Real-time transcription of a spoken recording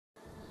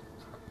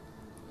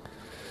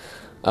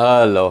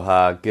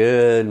Aloha,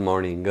 good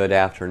morning, good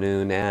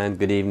afternoon, and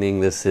good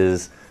evening. This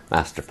is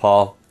Master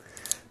Paul.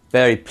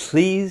 Very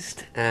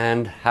pleased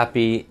and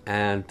happy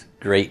and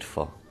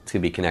grateful to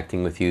be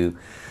connecting with you.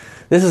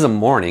 This is a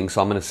morning,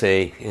 so I'm going to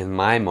say in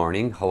my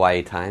morning,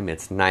 Hawaii time,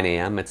 it's 9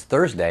 a.m. It's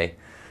Thursday,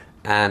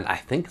 and I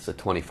think it's the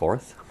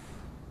 24th.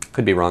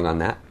 Could be wrong on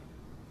that.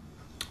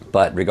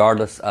 But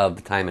regardless of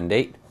the time and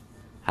date,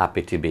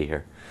 happy to be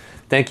here.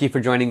 Thank you for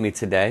joining me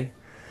today.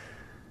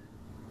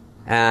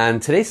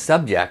 And today's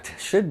subject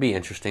should be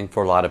interesting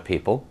for a lot of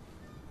people.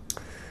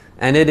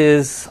 And it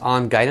is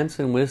on guidance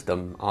and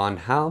wisdom on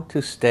how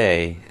to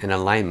stay in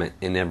alignment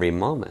in every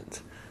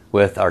moment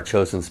with our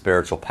chosen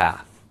spiritual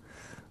path.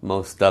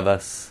 Most of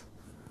us,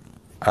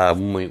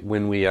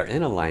 when we are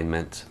in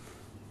alignment,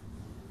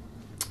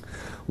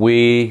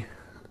 we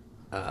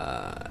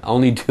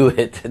only do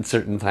it at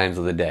certain times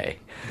of the day.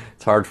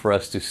 It's hard for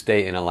us to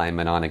stay in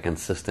alignment on a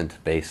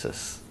consistent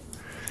basis.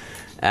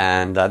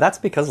 And that's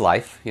because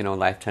life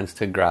tends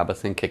to grab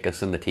us and kick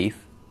us in the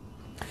teeth.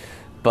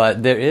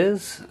 But there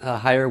is a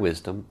higher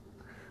wisdom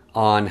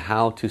on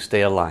how to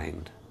stay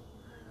aligned.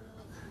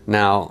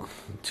 Now,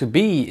 to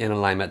be in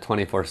alignment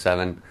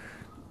 24/7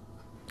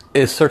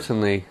 is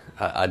certainly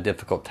a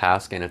difficult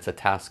task, and it's a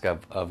task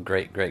of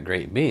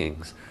great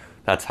beings.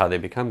 That's how they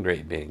become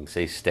great beings.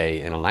 They stay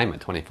in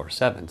alignment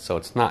 24/7. So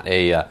it's not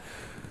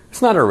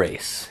a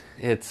race.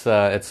 It's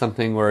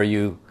something where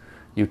you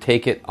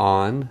take it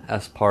on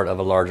as part of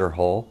a larger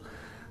whole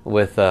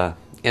with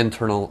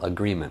internal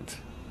agreement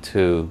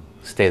to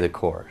stay the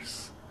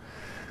course.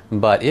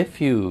 But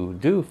if you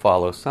do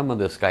follow some of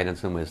this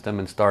guidance and wisdom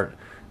and start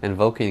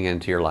invoking it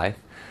into your life,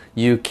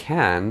 you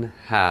can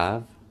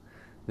have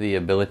the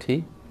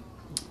ability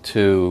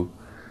to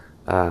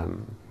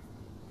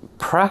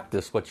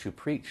practice what you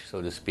preach,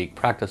 so to speak,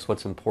 practice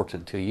what's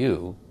important to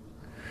you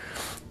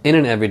in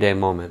an everyday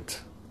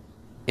moment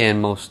in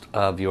most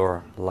of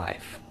your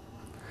life.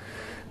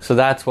 So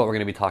that's what we're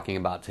going to be talking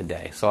about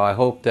today. So I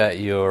hope that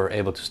you're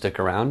able to stick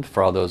around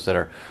for all those that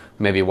are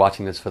maybe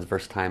watching this for the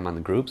first time on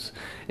the groups.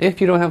 If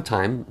you don't have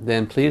time,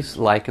 then please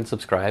like and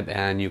subscribe,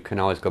 and you can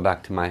always go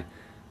back to my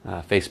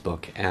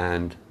Facebook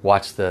and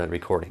watch the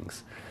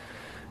recordings.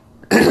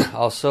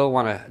 Also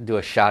want to do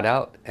a shout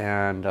out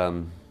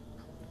and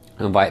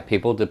invite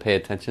people to pay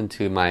attention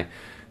to my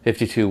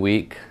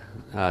 52-week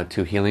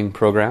to healing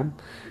program.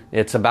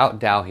 It's about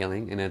Tao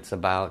healing, and it's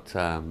about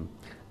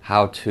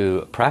how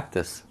to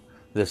practice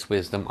this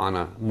wisdom on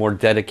a more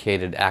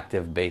dedicated,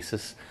 active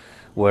basis,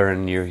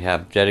 wherein you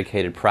have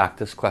dedicated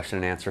practice, question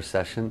and answer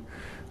session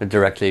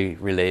directly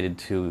related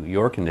to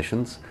your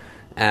conditions.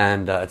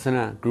 And it's in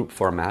a group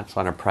format. It's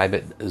on a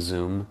private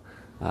Zoom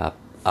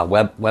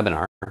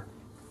webinar.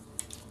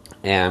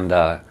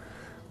 And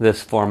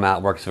this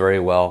format works very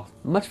well,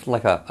 much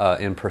like a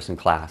in-person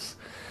class.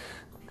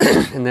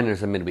 And then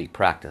there's a midweek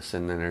practice.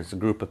 And then there's a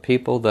group of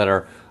people that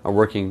are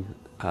working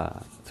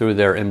through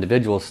their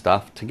individual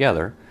stuff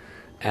together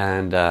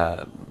and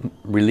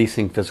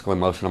releasing physical,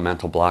 emotional,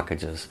 mental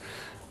blockages.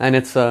 And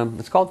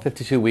it's called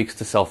 52 Weeks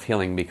to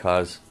Self-Healing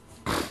because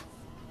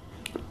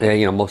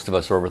most of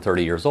us are over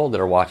 30 years old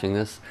that are watching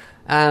this,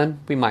 and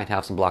we might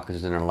have some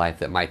blockages in our life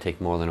that might take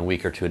more than a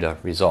week or two to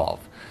resolve.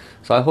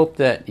 So I hope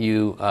that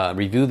you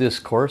review this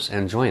course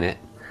and join it.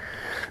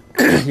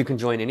 You can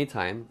join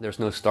anytime. There's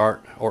no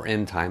start or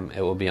end time.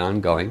 It will be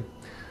ongoing.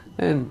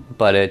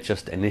 But it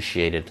just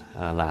initiated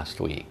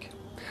last week.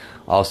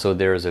 Also,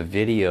 there is a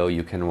video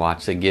you can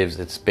watch that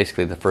it's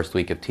basically the first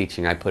week of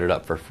teaching. I put it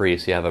up for free,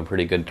 so you have a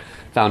pretty good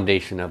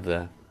foundation of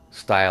the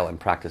style and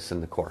practice in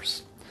the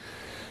course.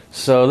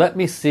 So let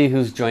me see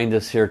who's joined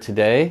us here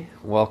today.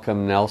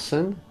 Welcome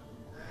Nelson.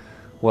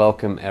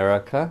 Welcome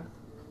Erica.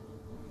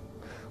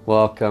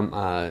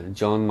 Welcome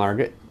Joan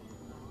Margaret.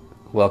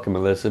 Welcome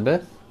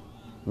Elizabeth.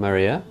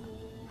 Maria.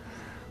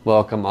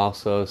 Welcome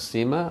also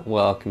Seema.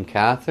 Welcome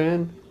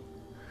Catherine.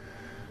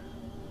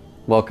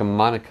 Welcome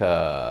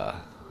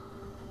Monica.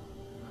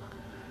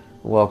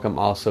 Welcome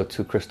also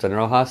to Kristen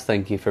Rojas.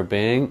 Thank you for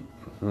being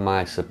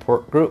my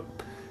support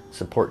group,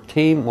 support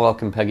team.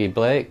 Welcome Peggy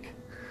Blake.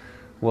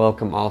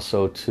 Welcome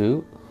also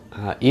to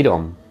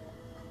Edom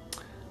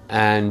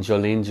and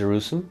Jolene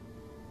Jerusalem.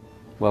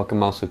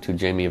 Welcome also to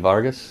Jamie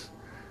Vargas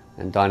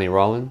and Donnie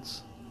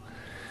Rollins.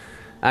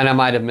 And I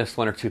might have missed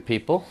one or two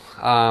people,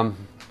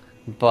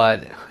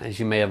 but as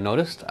you may have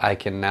noticed, I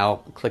can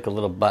now click a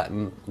little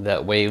button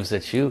that waves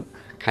at you,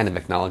 kind of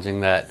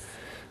acknowledging that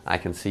I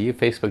can see you.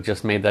 Facebook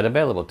just made that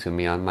available to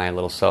me on my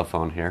little cell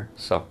phone here.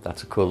 So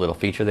that's a cool little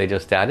feature they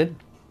just added.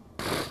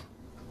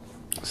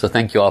 So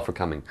thank you all for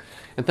coming.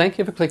 And thank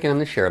you for clicking on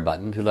the share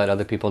button to let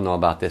other people know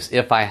about this.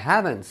 If I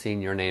haven't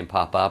seen your name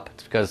pop up,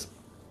 it's because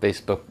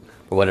Facebook,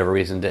 for whatever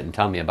reason, didn't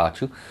tell me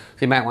about you. So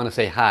you might want to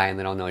say hi and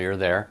then I'll know you're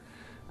there.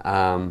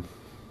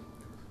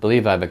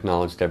 Believe I've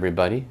acknowledged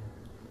everybody.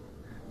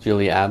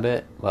 Julie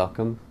Abbott,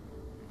 welcome.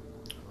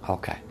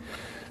 Okay.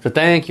 So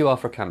thank you all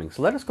for coming.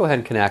 So let us go ahead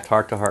and connect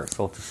heart to heart,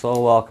 soul to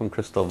soul. Welcome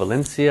Crystal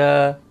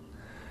Valencia,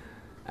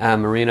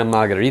 Marina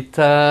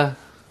Margarita.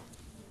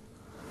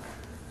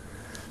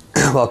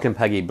 Welcome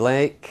Peggy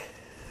Blake.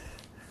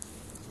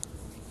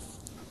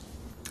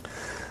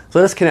 So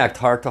let us connect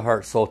heart to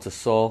heart, soul to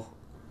soul.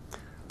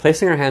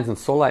 Placing our hands in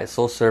soul light,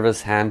 soul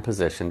service hand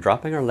position.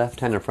 Dropping our left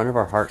hand in front of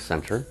our heart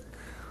center.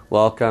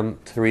 Welcome,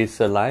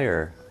 Teresa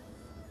Lyer.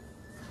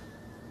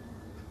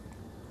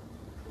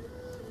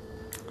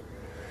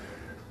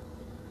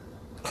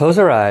 Close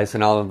our eyes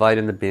and I'll invite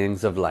in the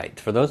beings of light.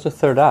 For those with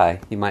third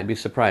eye, you might be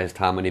surprised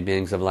how many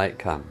beings of light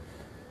come.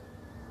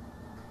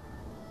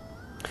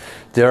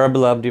 Dear our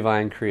beloved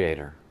divine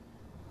creator,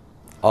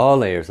 all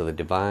layers of the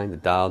divine, the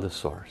Tao, the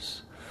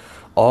source,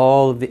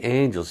 all of the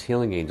angels,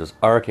 healing angels,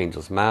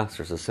 archangels,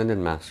 masters, ascended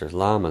masters,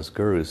 lamas,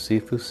 gurus,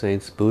 sifu,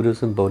 saints,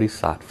 buddhas and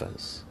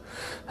bodhisattvas,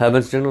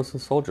 heaven's generals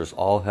and soldiers,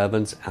 all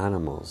heaven's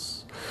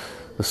animals,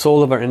 the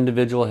soul of our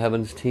individual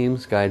heavens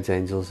teams, guides,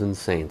 angels and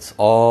saints,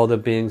 all the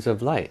beings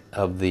of light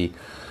of the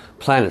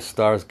planets,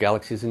 stars,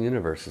 galaxies and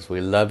universes. We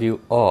love you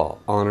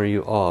all, honor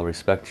you all,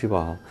 respect you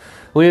all.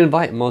 We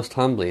invite most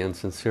humbly and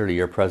sincerely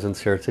your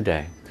presence here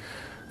today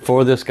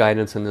for this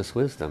guidance and this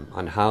wisdom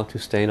on how to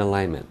stay in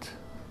alignment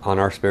on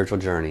our spiritual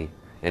journey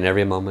in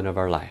every moment of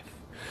our life.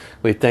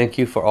 We thank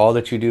you for all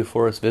that you do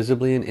for us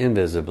visibly and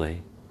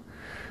invisibly,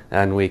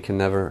 and we can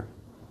never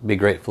be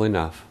grateful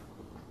enough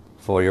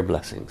for your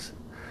blessings.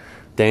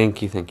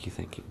 Thank you, thank you,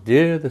 thank you.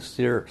 Dear the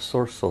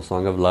Source Soul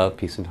Song of love,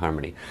 peace and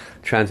harmony,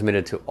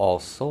 transmitted to all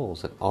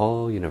souls and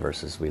all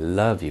universes. We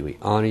love you, we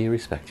honor you,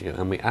 respect you,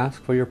 and we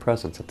ask for your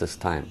presence at this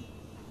time.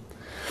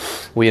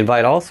 We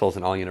invite all souls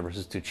in all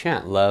universes to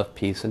chant love,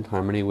 peace and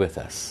harmony with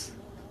us.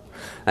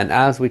 And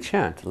as we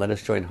chant, let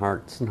us join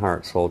hearts and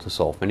hearts, soul to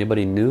soul. If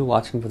anybody new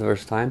watching for the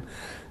first time,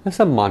 it's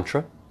a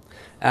mantra.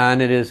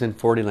 And it is in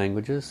 40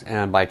 languages.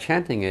 And by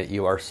chanting it,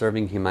 you are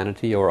serving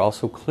humanity. You are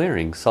also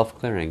clearing,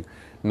 self-clearing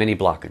many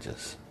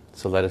blockages.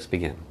 So let us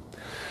begin.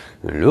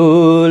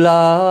 Lula,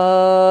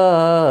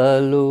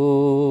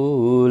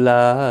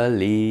 lula,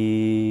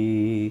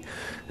 li.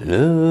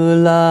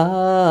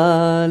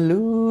 Lula,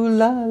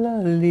 lula, la,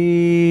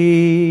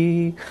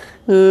 li.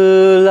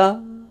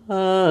 Lula,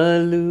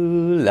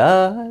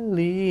 lula,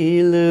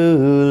 li,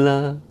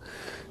 lula.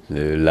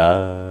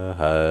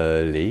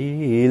 Lula,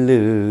 li,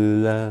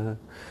 lula.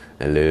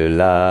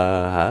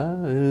 Lula,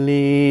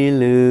 li,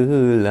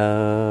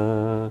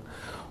 lula.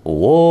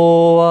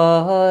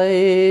 我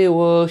爱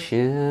我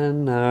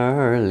心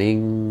儿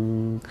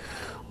灵，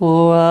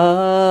我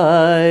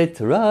爱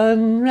它软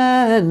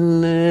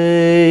软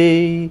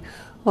泪，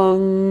望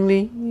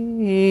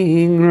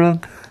灵让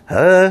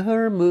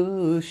和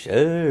睦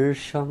世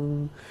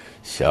上，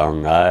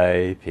相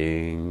爱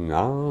平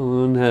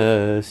安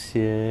和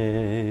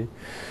谐，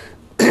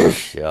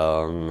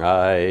相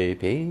爱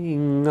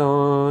平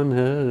安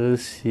和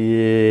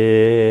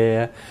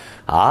谐。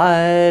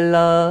I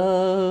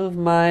love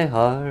my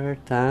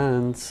heart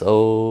and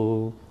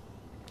soul.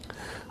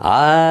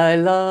 I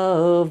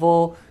love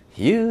all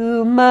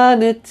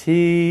humanity.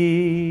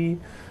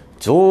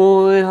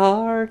 Join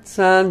hearts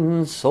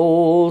and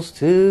souls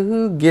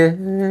together.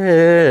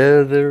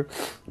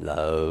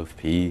 Love,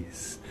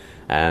 peace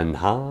and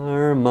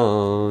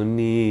harmony.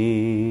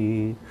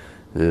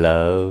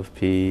 Love,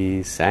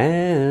 peace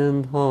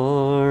and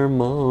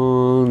harmony.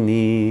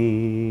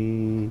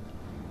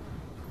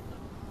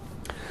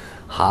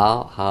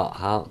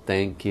 How,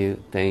 thank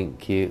you,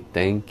 thank you,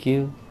 thank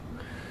you.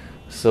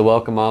 So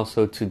welcome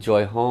also to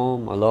Joy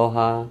Home,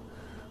 aloha.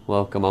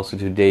 Welcome also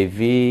to Dave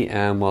V,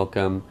 and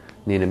welcome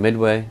Nina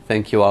Midway.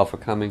 Thank you all for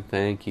coming,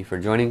 thank you for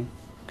joining.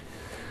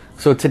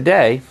 So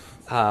today,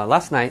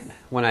 last night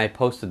when I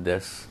posted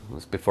this, it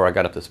was before I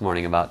got up this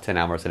morning, about 10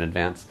 hours in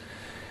advance,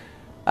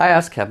 I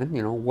asked Kevin,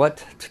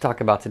 what to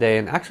talk about today,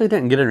 and actually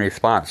didn't get any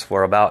response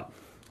for about,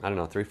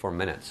 3-4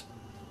 minutes.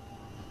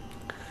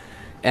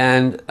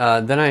 And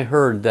then I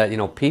heard that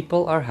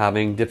people are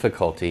having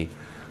difficulty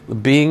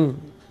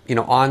being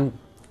on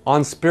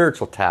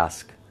spiritual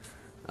task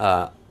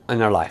in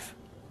their life.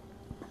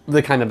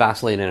 They kind of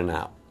vacillate in and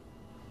out.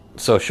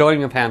 So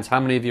showing of hands, how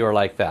many of you are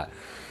like that?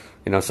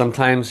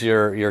 Sometimes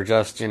you're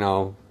just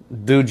do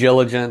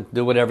diligent,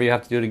 do whatever you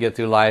have to do to get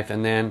through life,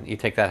 and then you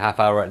take that half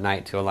hour at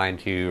night to align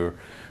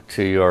to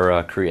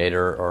your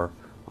creator or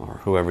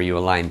whoever you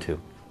align to.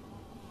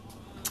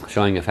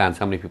 Showing of hands,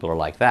 how many people are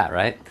like that,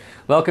 right?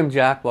 Welcome,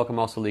 Jack. Welcome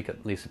also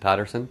Lisa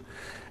Patterson.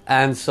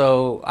 And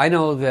so I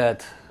know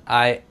that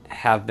I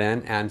have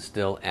been and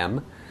still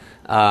am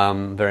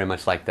very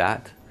much like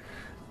that.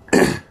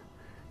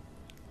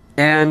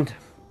 And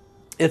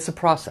it's a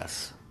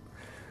process.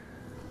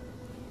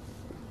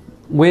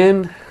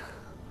 When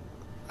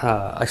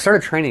I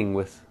started training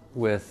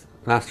with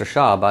Master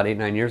Sha about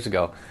 8-9 years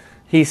ago,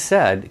 he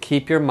said,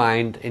 keep your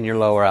mind in your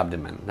lower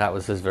abdomen. That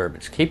was his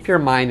verbiage. Keep your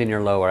mind in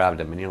your lower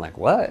abdomen. You're like,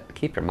 what?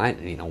 Keep your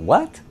mind,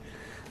 what?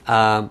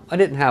 I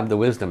didn't have the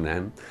wisdom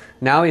then.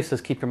 Now he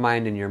says, keep your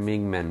mind in your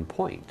Ming Men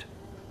point.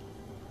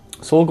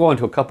 So we'll go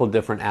into a couple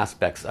different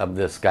aspects of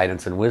this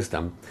guidance and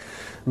wisdom.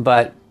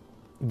 But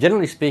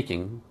generally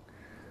speaking,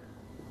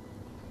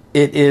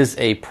 it is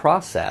a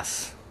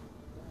process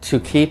to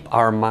keep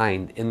our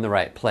mind in the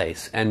right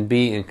place and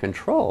be in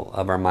control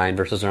of our mind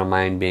versus our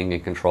mind being in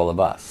control of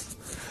us.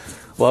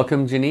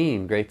 Welcome,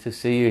 Janine. Great to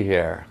see you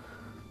here.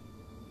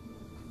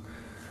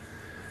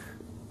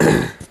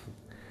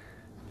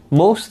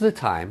 Most of the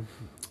time,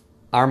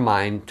 our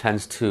mind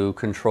tends to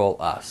control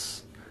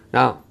us.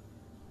 Now,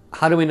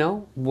 how do we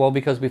know? Well,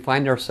 because we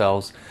find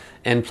ourselves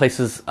in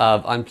places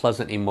of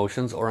unpleasant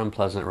emotions or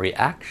unpleasant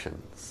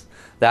reactions.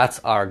 That's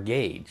our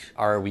gauge.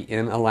 Are we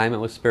in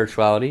alignment with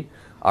spirituality,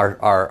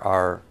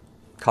 our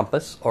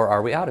compass, or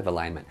are we out of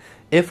alignment?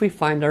 If we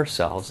find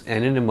ourselves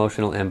in an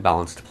emotional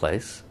imbalanced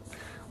place,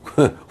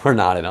 we're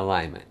not in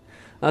alignment.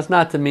 That's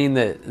not to mean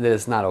that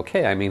it's not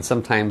okay. I mean,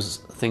 sometimes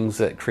things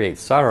that create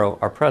sorrow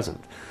are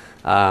present.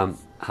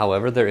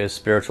 However, there is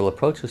spiritual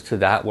approaches to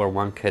that where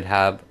one could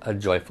have a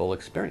joyful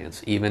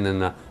experience, even in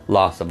the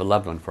loss of a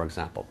loved one, for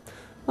example.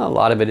 A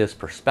lot of it is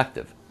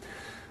perspective.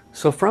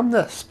 So from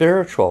the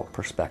spiritual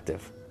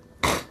perspective,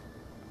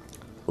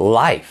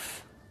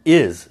 life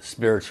is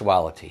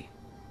spirituality.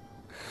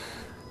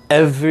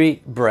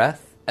 Every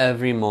breath,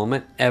 every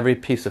moment, every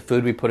piece of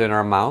food we put in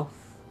our mouth,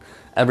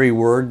 every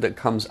word that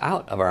comes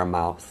out of our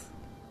mouth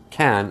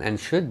can and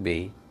should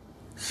be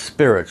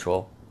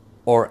spiritual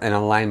or in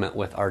alignment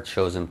with our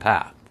chosen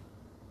path.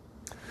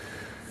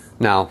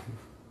 Now,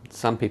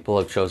 some people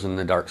have chosen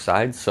the dark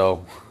side,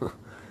 so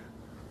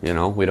you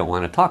know, we don't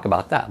want to talk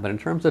about that. But in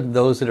terms of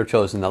those that have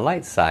chosen the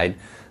light side,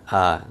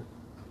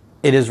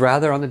 it is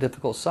rather on the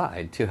difficult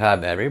side to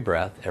have every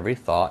breath, every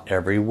thought,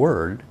 every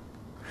word,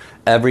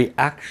 every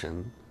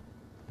action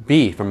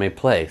be from a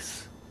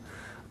place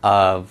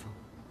of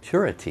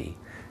purity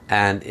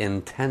and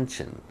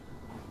intention.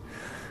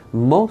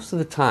 Most of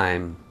the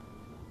time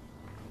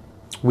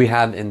we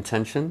have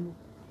intention,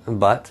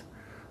 but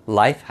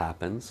life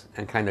happens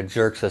and kind of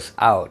jerks us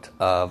out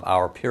of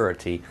our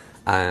purity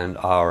and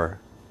our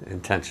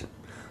intention.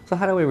 So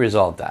how do we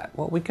resolve that?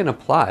 Well, we can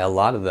apply a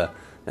lot of the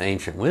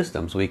ancient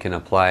wisdoms. We can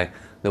apply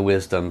the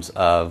wisdoms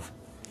of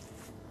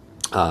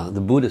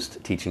the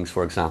Buddhist teachings,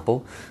 for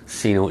example.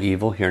 See no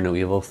evil, hear no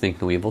evil,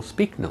 think no evil,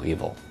 speak no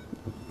evil.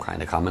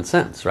 Kind of common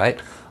sense, right?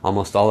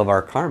 Almost all of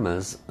our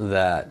karmas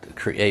that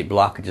create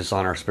blockages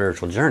on our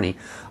spiritual journey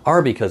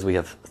are because we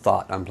have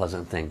thought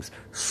unpleasant things,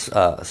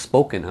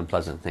 spoken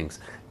unpleasant things,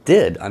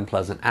 did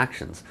unpleasant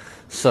actions.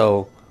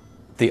 So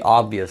the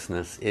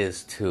obviousness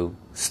is to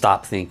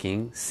stop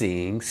thinking,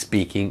 seeing,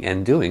 speaking,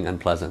 and doing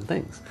unpleasant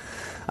things.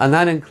 And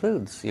that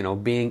includes, you know,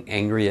 being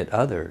angry at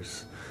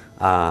others.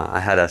 I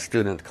had a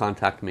student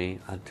contact me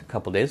a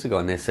couple days ago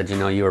and they said, you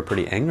know, you were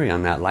pretty angry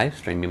on that live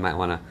stream. You might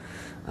want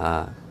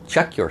to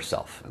check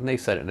yourself. And they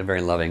said it in a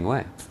very loving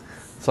way.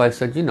 So I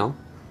said, you know,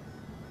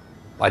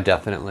 I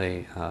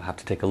definitely have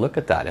to take a look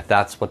at that. If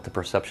that's what the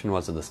perception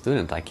was of the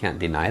student, I can't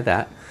deny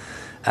that.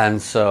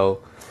 And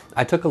so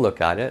I took a look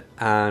at it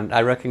and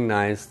I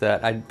recognized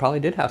that I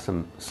probably did have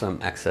some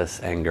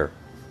excess anger.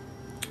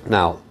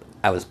 Now,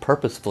 I was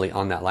purposefully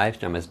on that live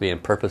stream as being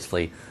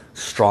purposefully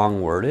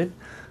strong-worded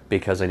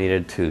because I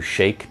needed to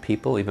shake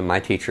people. Even my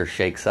teacher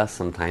shakes us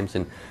sometimes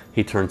and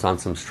he turns on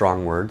some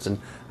strong words, and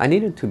I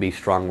needed to be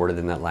strong-worded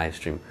in that live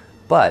stream.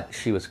 But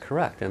she was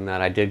correct in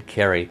that I did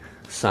carry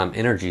some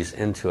energies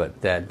into it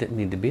that didn't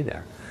need to be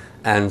there.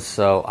 And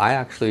so I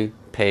actually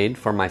paid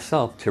for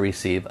myself to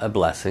receive a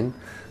blessing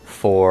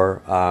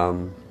for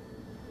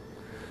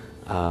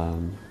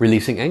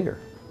releasing anger.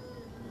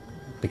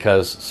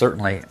 Because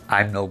certainly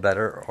I'm no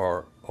better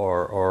or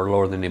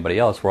lower than anybody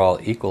else. We're all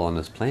equal on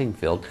this playing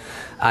field.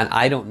 And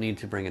I don't need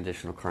to bring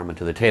additional karma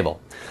to the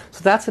table.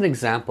 So that's an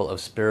example of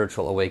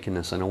spiritual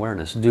awakeness and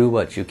awareness. Do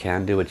what you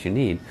can, do what you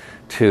need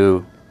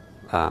to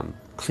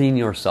clean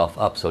yourself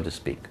up, so to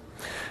speak.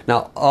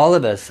 Now, all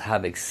of us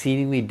have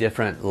exceedingly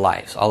different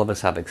lives. All of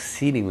us have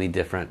exceedingly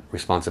different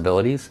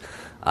responsibilities,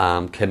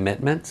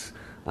 commitments.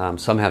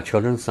 Some have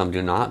children, some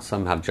do not.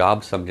 Some have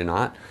jobs, some do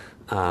not.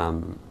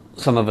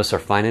 Some of us are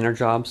fine in our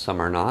jobs, some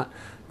are not.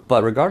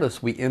 But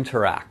regardless, we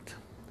interact.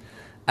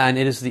 And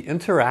it is the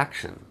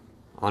interaction,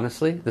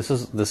 honestly, this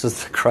is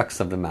the crux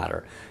of the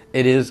matter.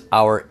 It is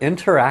our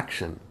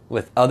interaction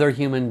with other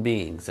human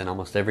beings in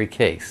almost every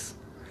case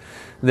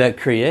that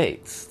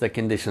creates the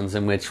conditions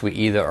in which we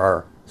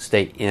either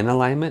stay in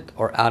alignment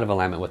or out of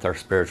alignment with our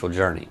spiritual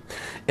journey.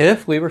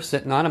 If we were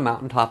sitting on a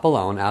mountaintop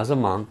alone as a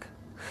monk,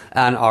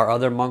 and our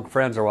other monk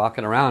friends are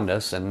walking around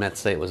us, and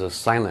let's say it was a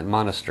silent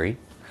monastery,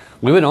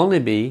 we would only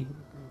be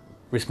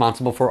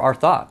responsible for our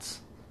thoughts.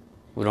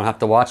 We don't have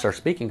to watch our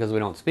speaking because we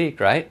don't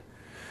speak, right?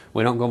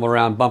 We don't go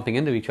around bumping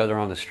into each other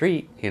on the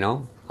street, you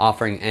know,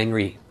 offering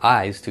angry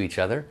eyes to each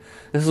other.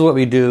 This is what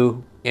we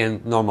do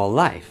in normal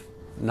life,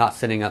 not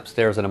sitting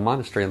upstairs in a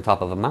monastery on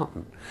top of a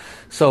mountain.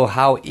 So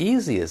how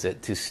easy is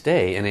it to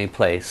stay in a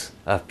place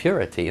of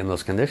purity in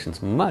those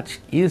conditions? Much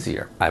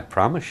easier, I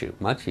promise you,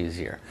 much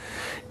easier.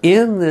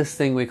 In this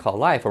thing we call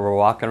life, where we're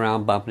walking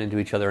around bumping into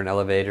each other in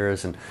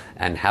elevators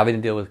and having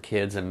to deal with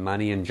kids and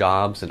money and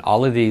jobs and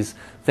all of these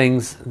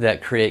things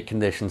that create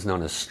conditions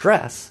known as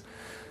stress,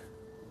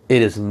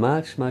 it is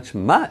much, much,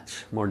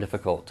 much more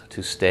difficult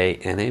to stay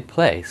in a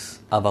place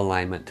of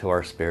alignment to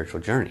our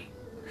spiritual journey.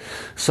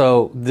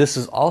 So this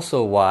is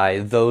also why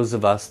those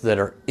of us that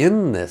are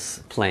in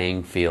this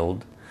playing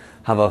field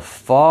have a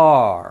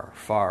far,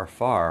 far,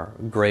 far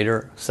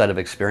greater set of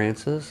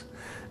experiences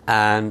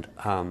and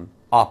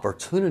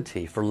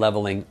opportunity for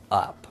leveling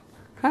up.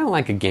 kind of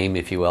like a game,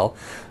 if you will.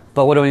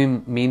 But what do we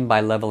mean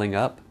by leveling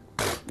up?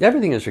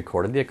 Everything is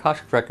recorded. The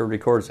Akashic record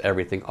records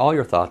everything, all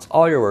your thoughts,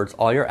 all your words,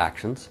 all your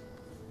actions.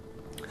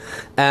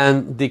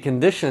 And the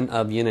condition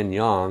of yin and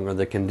yang, or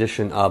the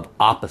condition of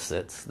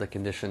opposites, the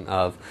condition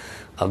of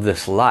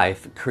this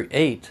life,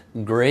 create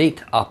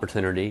great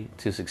opportunity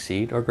to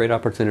succeed or great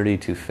opportunity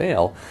to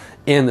fail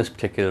in this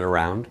particular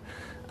round,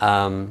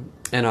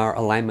 in our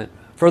alignment,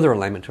 further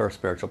alignment to our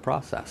spiritual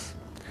process.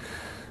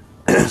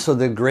 So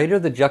the greater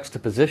the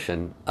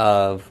juxtaposition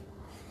of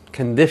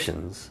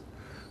conditions,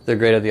 the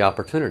greater the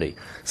opportunity.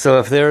 So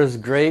if there's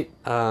great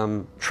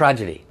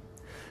tragedy,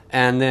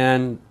 and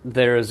then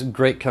there's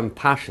great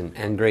compassion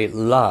and great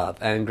love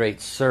and great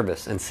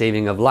service and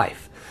saving of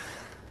life,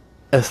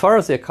 as far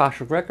as the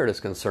Akashic record is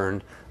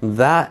concerned,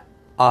 that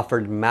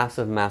offered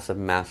massive, massive,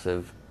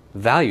 massive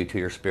value to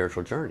your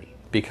spiritual journey,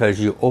 because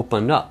you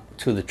opened up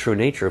to the true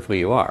nature of who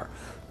you are.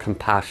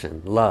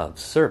 Compassion, love,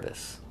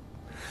 service.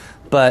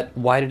 But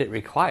why did it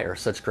require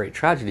such great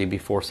tragedy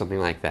before something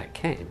like that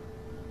came?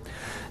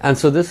 And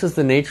so this is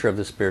the nature of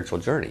the spiritual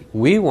journey.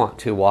 We want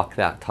to walk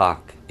that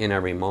talk in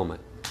every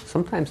moment.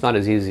 Sometimes not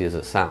as easy as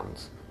it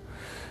sounds.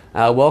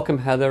 Welcome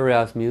Heather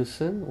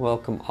Rasmussen.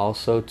 Welcome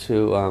also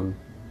to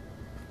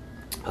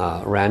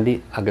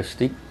Randy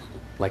Agustik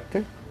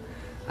Lecter.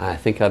 I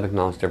think I've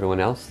acknowledged everyone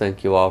else.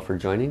 Thank you all for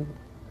joining.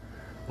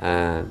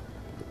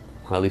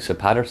 Lisa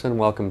Patterson.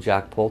 Welcome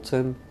Jack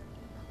Polton.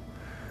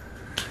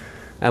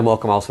 And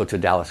welcome also to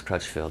Dallas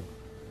Crutchfield.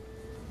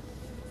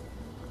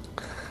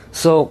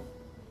 So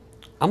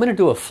I'm going to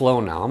do a flow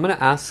now. I'm going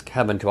to ask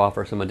Heaven to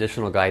offer some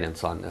additional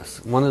guidance on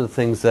this. One of the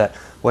things that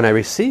when I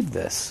received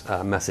this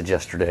message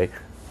yesterday,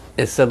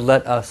 it said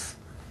let us,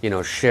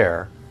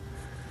 share.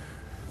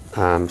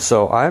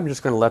 So I'm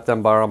just going to let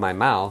them borrow my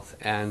mouth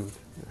and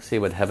see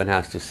what Heaven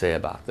has to say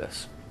about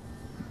this.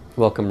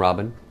 Welcome,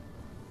 Robin.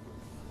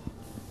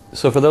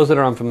 So for those that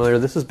are unfamiliar,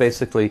 this is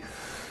basically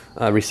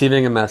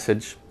receiving a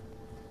message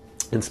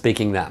and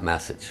speaking that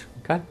message.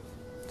 Okay?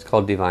 It's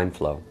called Divine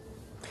Flow.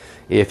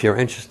 If you're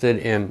interested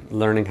in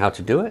learning how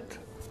to do it,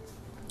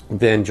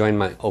 then join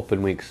my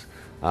open weeks,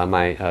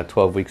 my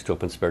 12 weeks to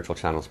open spiritual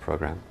channels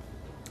program.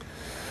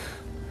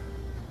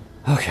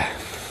 Okay.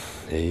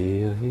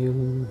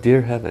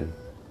 Dear Heaven,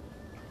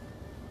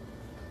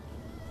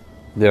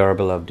 dear our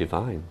beloved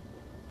Divine,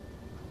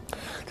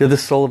 to the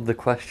soul of the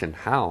question,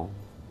 how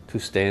to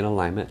stay in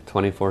alignment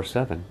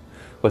 24/7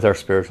 with our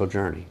spiritual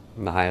journey,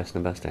 the highest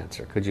and best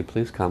answer. Could you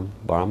please come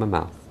borrow my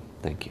mouth?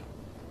 Thank you.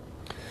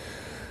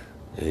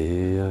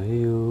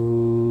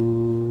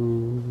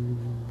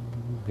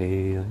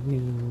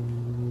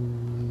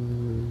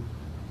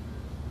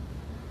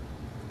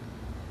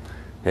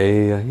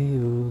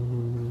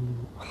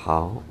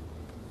 How?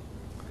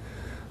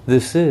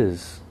 This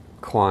is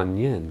Kuan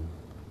Yin,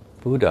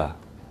 Buddha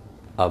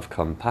of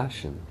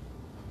compassion.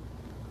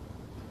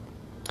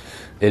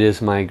 It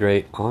is my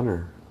great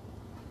honor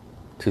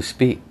to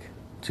speak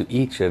to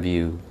each of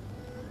you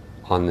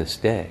on this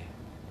day.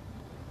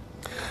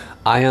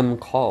 I am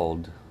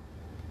called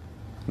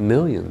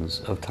millions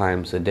of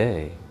times a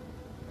day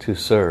to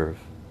serve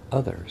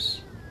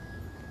others.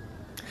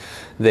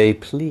 They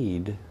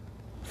plead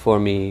for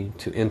me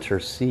to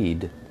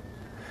intercede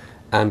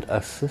and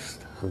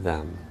assist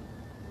them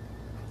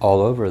all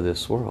over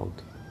this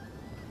world.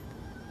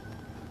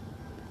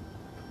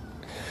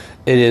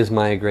 It is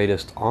my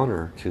greatest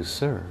honor to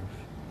serve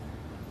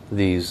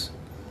these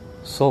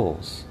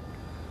souls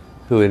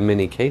who in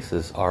many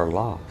cases are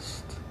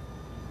lost.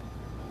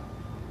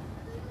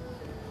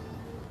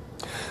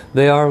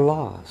 They are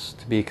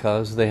lost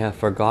because they have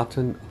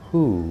forgotten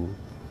who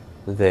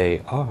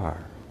they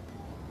are.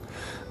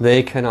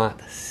 They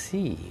cannot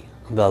see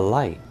the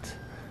light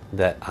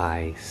that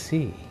I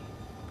see.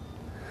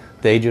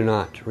 They do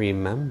not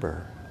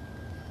remember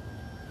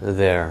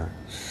their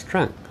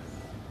strength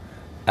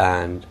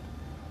and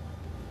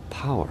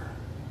power.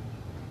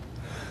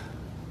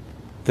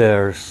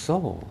 Their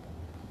soul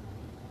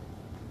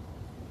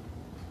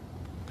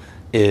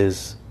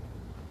is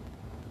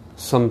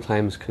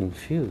sometimes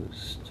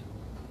confused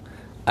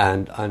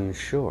and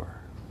unsure.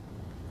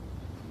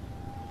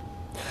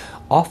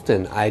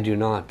 Often I do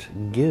not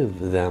give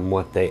them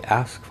what they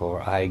ask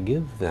for, I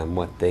give them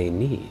what they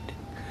need.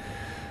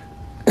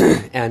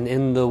 And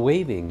in the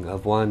waving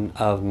of one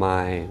of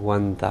my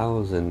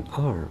 1,000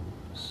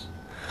 arms,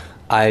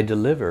 I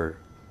deliver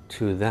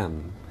to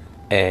them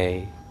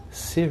a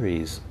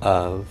series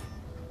of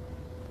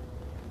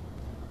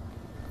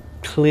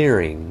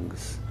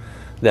clearings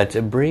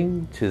that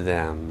bring to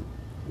them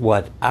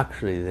what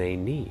actually they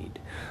need,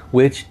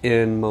 which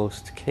in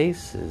most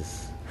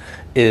cases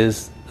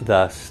is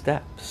the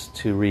steps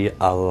to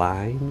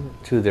realign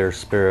to their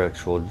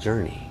spiritual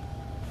journey.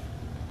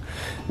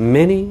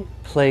 Many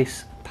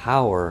place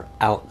power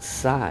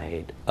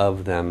outside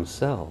of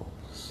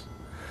themselves.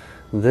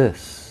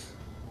 This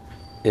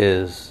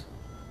is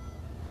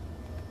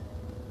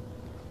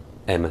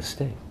a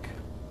mistake.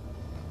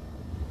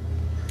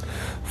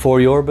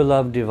 For your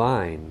beloved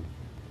Divine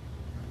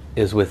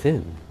is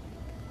within.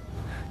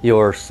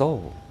 Your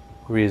soul,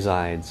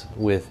 resides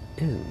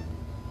within.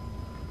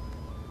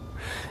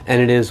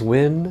 And it is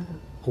when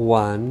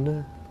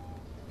one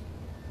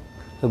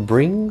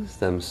brings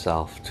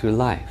themselves to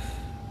life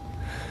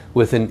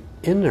with an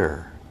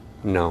inner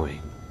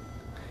knowing,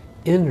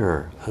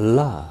 inner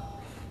love,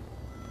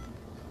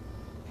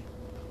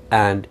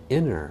 and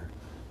inner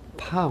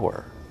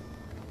power,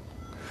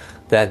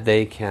 that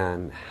they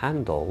can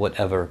handle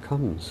whatever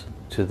comes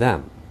to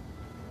them.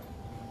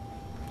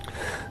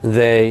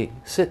 They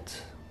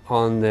sit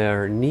on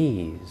their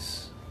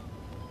knees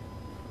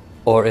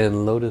or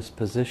in lotus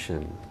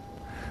position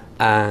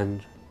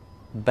and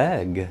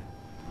beg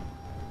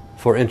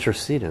for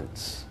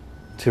intercedence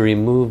to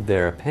remove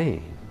their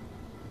pain.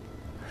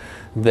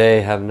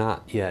 They have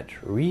not yet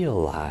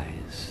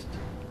realized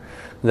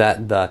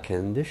that the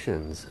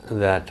conditions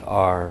that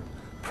are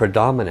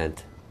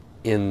predominant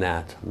in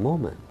that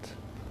moment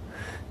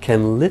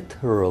can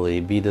literally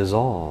be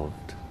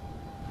dissolved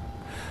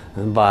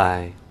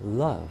by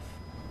love,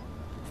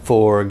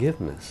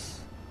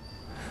 forgiveness,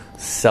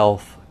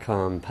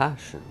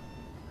 self-compassion,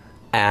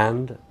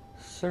 and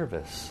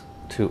service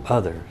to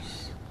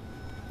others.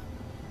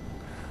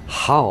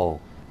 How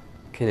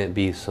can it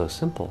be so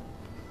simple?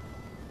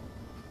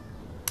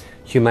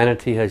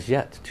 Humanity has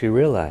yet to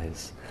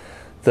realize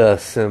the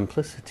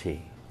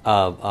simplicity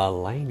of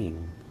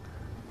aligning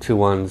to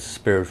one's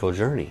spiritual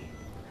journey.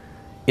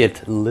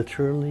 It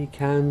literally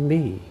can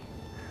be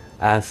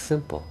as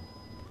simple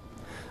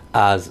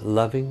as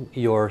loving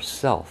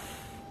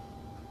yourself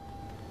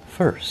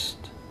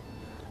first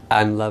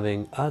and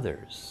loving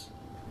others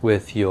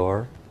with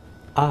your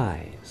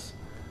eyes,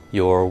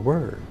 your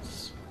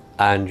words,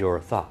 and your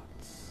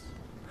thoughts.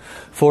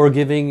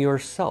 Forgiving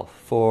yourself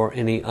for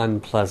any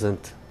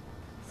unpleasant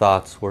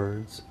thoughts,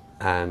 words,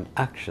 and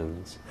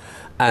actions,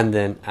 and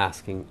then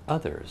asking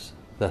others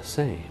the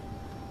same.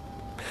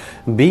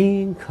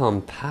 Being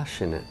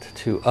compassionate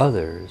to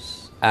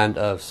others and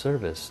of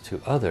service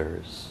to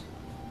others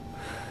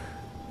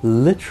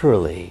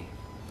literally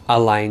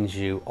aligns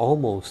you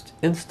almost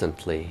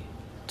instantly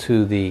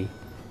to the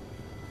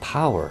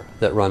power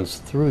that runs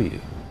through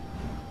you.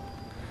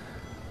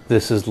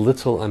 This is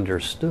little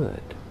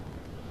understood,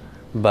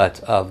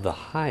 but of the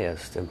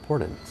highest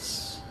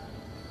importance.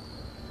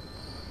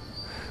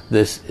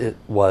 This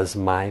was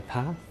my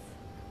path,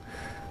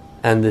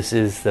 and this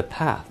is the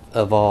path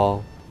of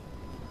all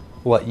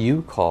what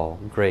you call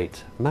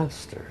great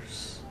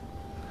masters.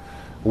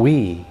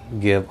 We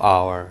give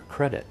our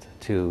credit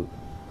to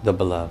the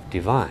beloved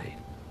divine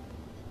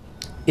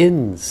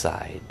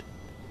inside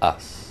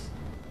us.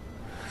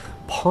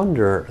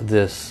 Ponder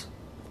this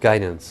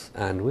guidance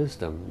and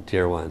wisdom,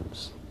 dear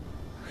ones.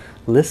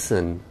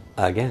 Listen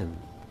again.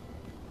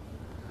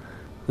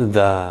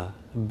 The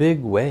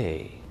big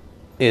way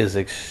is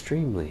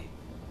extremely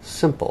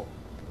simple.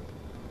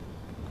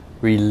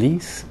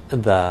 Release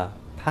the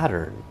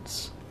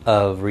patterns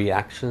of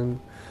reaction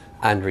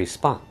and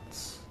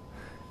response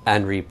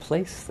and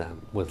replace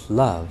them with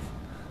love,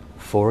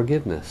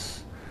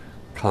 forgiveness,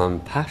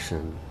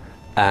 compassion,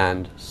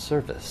 and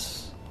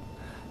service.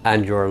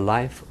 And your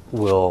life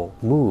will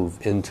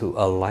move into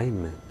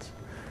alignment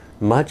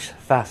much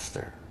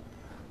faster.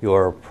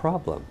 Your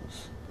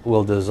problems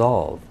will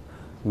dissolve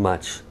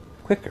much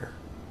quicker.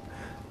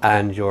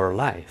 And your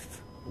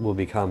life will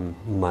become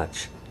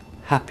much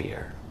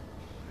happier.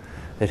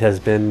 It has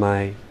been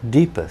my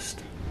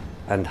deepest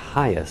and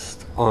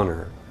highest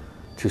honor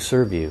to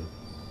serve you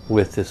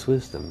with this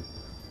wisdom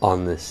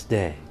on this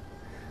day.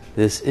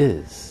 This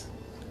is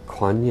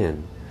Kuan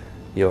Yin,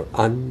 your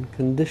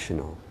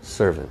unconditional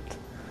servant.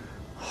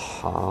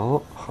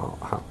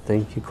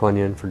 Thank you, Kuan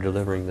Yin, for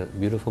delivering that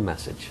beautiful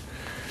message.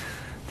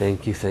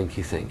 Thank you, thank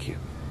you, thank you.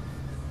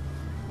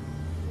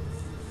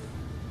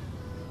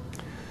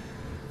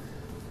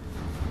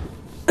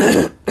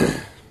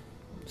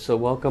 So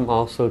welcome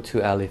also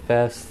to Ali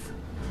Fest,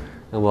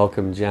 and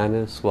welcome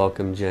Janice,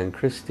 welcome Jan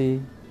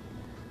Christie,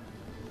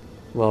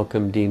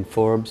 welcome Dean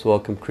Forbes,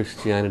 welcome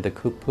Christiana de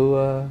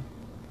Kupua.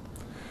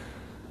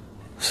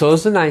 So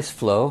it's a nice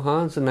flow,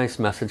 huh? It's a nice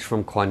message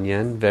from Kuan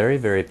Yin, very,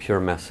 very pure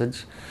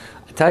message.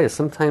 I tell you,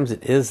 sometimes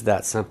it is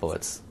that simple.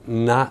 It's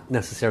not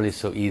necessarily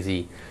so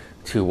easy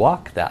to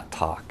walk that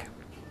talk,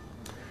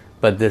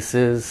 but this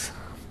is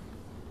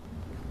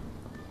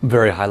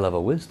very high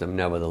level wisdom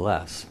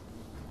nevertheless.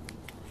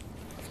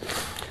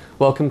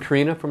 Welcome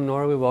Karina from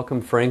Norway,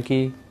 welcome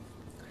Frankie,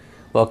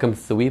 welcome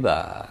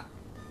Thuiba.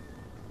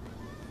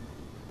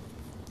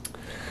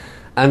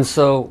 And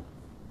so,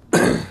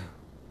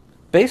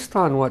 based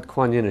on what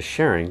Kuan Yin is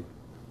sharing,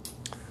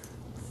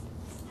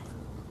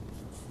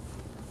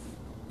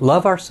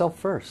 love ourselves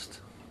first,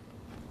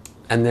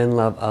 and then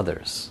love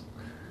others.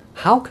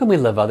 How can we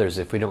love others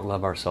if we don't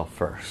love ourselves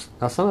first?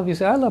 Now some of you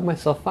say, I love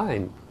myself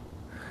fine.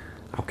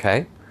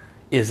 Okay,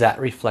 is that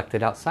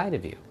reflected outside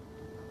of you?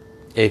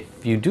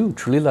 If you do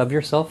truly love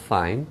yourself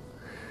fine,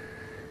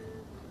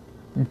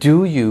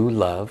 do you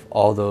love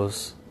all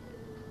those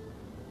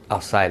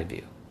outside of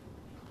you?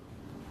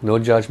 No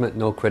judgment,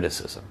 no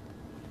criticism.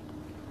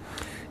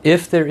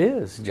 If there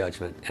is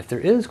judgment, if there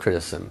is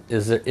criticism,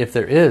 if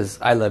there is,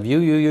 I love you,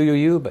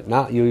 you, but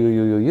not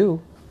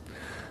you,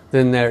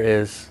 then there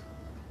is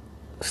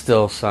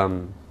still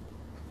some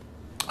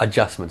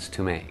adjustments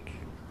to make.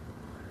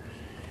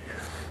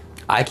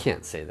 I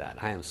can't say that.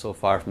 I am so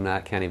far from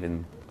that, can't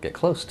even get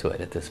close to it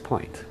at this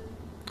point.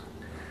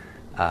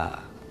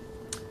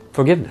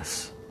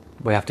 Forgiveness.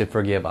 We have to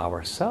forgive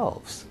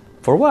ourselves.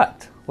 For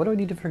what? What do I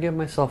need to forgive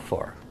myself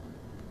for?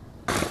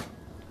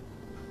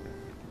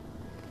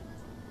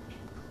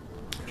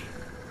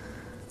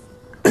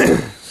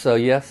 So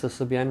yes, this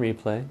will be on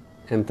replay.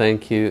 And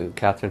thank you,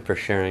 Catherine, for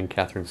sharing.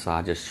 Catherine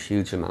saw just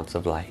huge amounts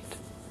of light.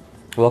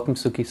 Welcome,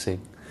 Suki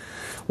Singh.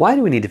 Why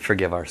do we need to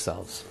forgive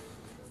ourselves?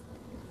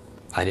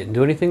 I didn't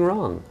do anything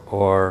wrong.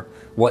 Or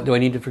what do I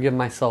need to forgive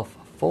myself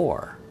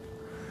for?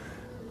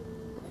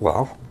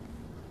 Well,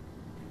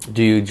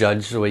 do you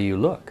judge the way you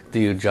look? Do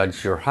you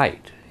judge your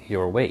height,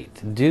 your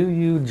weight? Do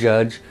you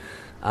judge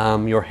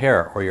your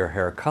hair or your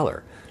hair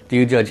color? Do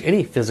you judge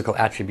any physical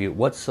attribute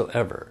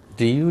whatsoever?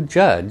 Do you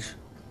judge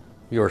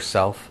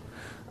yourself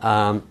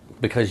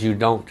because you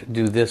don't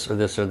do this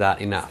or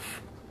that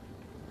enough?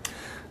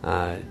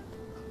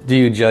 Do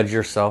you judge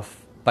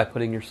yourself by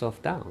putting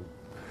yourself down?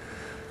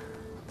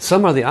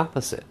 Some are the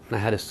opposite. I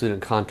had a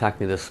student contact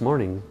me this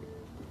morning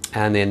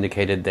and they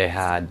indicated they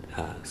had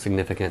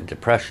significant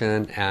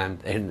depression,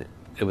 and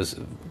it was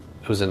an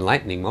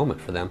enlightening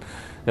moment for them.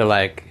 They're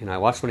like, I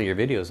watched one of your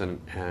videos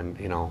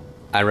and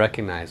I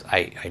recognize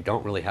I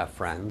don't really have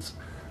friends.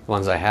 The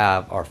ones I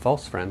have are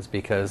false friends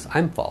because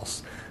I'm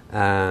false.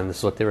 And this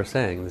is what they were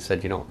saying. They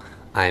said,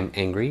 I'm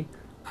angry,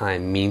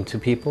 I'm mean to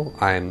people,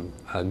 I'm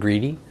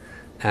greedy,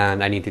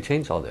 and I need to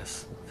change all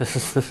this.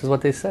 This is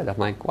what they said. I'm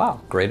like,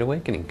 wow, great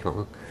awakening.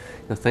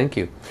 Thank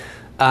you.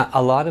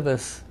 A lot of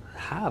us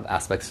have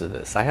aspects of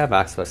this. I have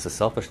aspects of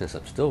selfishness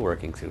I'm still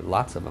working through,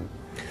 lots of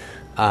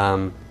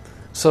them.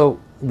 So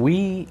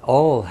we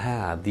all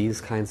have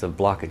these kinds of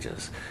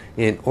blockages.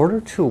 In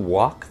order to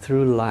walk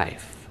through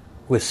life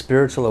with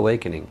spiritual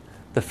awakening,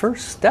 the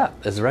first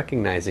step is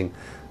recognizing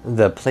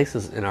the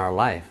places in our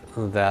life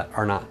that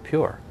are not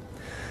pure.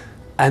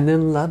 And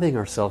then loving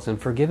ourselves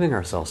and forgiving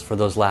ourselves for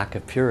those lack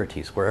of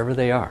purities, wherever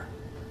they are.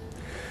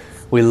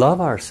 We love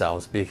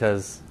ourselves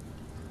because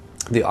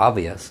the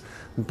obvious,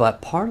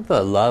 but part of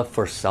the love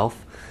for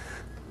self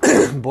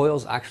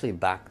boils actually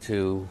back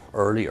to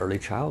early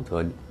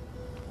childhood,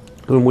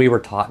 when we were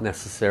taught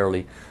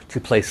necessarily to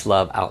place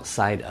love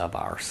outside of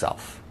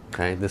ourself.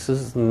 Okay, this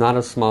is not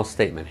a small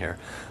statement here.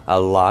 A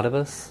lot of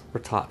us were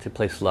taught to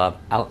place love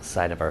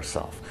outside of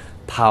ourselves,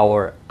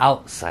 power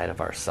outside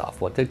of ourselves.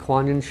 What did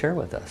Kuan Yin share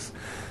with us?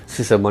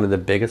 She said one of the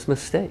biggest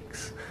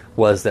mistakes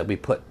was that we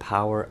put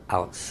power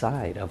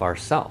outside of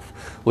ourselves.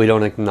 We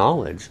don't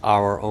acknowledge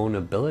our own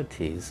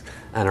abilities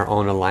and our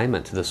own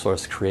alignment to the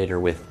Source Creator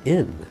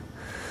within.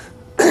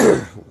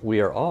 We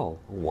are all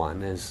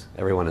one, as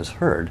everyone has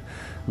heard.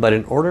 But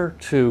in order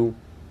to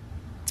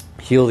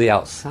heal the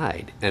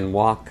outside and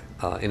walk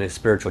in a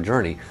spiritual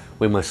journey,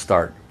 we must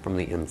start from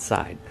the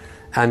inside.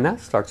 And that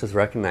starts with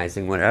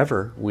recognizing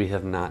whenever we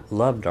have not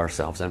loved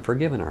ourselves and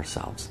forgiven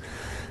ourselves.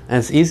 And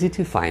it's easy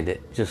to find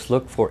it. Just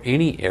look for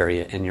any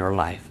area in your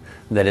life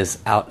that is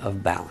out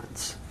of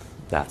balance.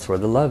 That's where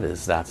the love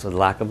is. That's where the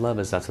lack of love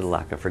is. That's where the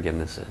lack of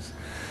forgiveness is.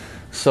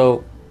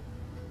 So,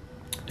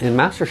 in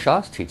Master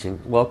Sha's teaching,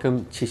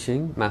 welcome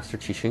Qixing, Master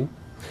Qixing.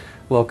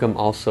 Welcome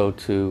also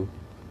to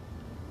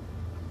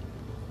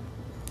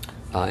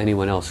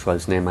anyone else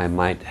whose name I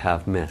might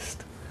have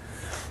missed.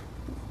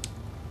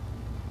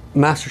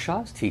 Master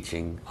Sha's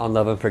teaching on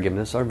love and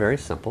forgiveness are very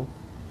simple.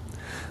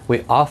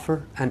 We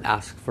offer and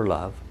ask for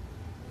love.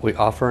 We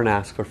offer and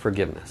ask for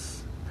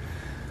forgiveness.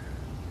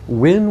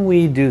 When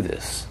we do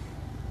this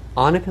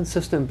on a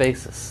consistent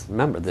basis,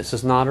 remember, this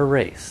is not a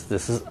race.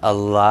 This is a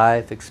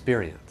life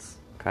experience.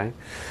 Okay?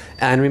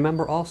 And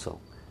remember also,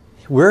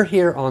 we're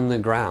here on the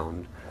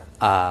ground.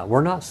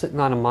 We're not sitting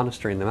on a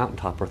monastery in the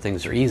mountaintop where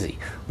things are easy.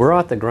 We're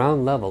at the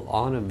ground level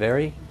on a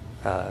very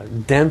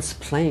dense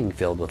playing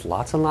field with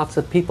lots and lots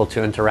of people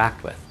to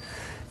interact with.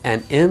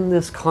 And in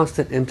this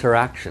constant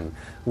interaction,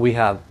 we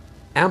have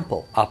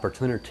ample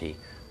opportunity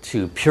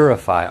to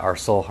purify our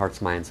soul,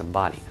 hearts, minds, and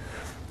body.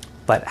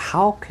 But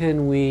how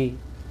can we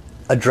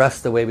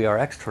address the way we are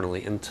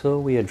externally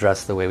until we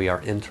address the way we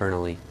are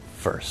internally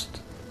first?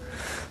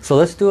 So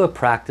let's do a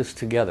practice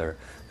together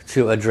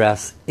to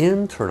address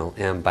internal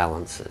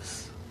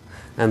imbalances.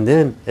 And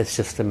then it's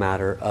just a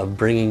matter of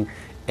bringing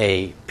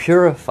a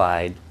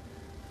purified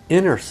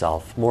inner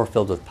self, more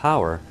filled with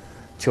power,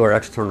 to our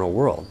external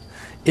world.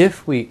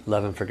 If we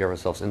love and forgive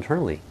ourselves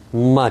internally,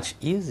 much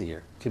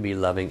easier to be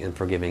loving and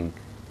forgiving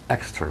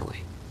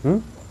externally.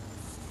 So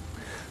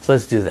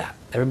let's do that.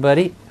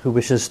 Everybody who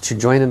wishes to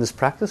join in this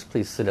practice,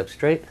 please sit up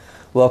straight.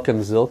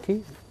 Welcome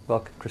Zilke.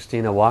 Welcome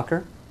Christina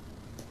Walker.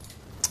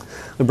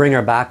 We bring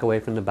our back away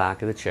from the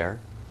back of the chair.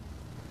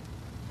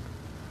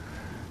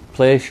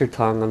 Place your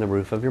tongue on the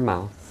roof of your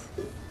mouth.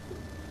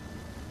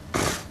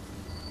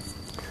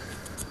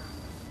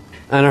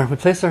 And we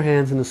place our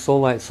hands in the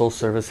soul light, soul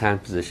service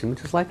hand position, which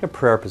is like a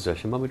prayer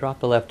position, but we drop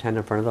the left hand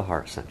in front of the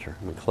heart center.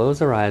 And we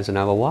close our eyes, and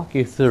I will walk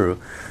you through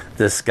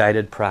this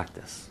guided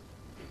practice.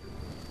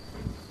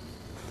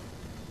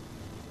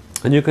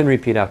 And you can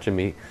repeat after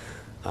me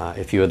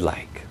if you would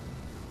like.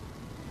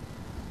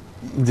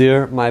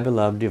 Dear my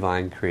beloved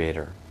Divine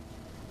Creator,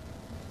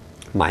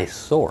 my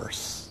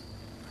source,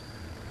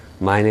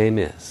 my name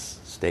is,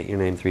 state your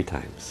name 3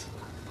 times.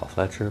 Paul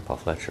Fletcher, Paul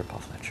Fletcher, Paul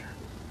Fletcher.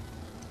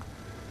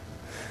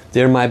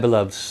 Dear my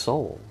beloved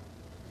soul,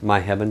 my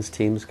heavens,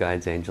 teams,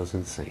 guides, angels,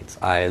 and saints,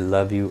 I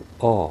love you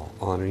all,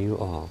 honor you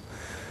all.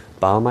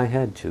 Bow my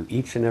head to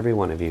each and every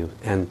one of you,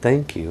 and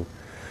thank you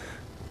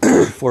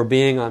for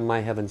being on my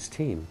heavens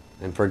team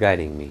and for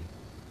guiding me.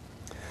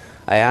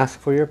 I ask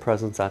for your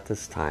presence at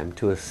this time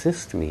to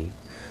assist me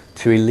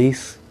to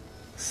release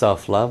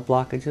self-love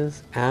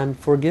blockages and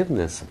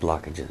forgiveness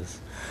blockages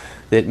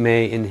that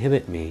may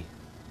inhibit me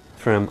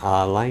from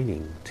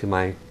aligning to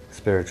my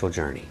spiritual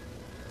journey.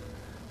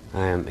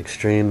 I am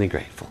extremely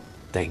grateful.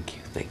 Thank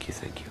you, thank you,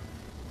 thank you.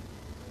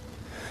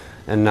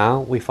 And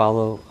now we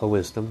follow a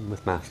wisdom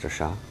with Master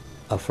Sha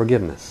of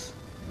forgiveness.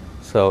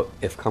 So,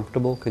 if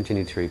comfortable,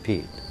 continue to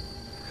repeat.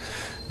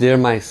 Dear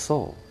my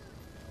soul,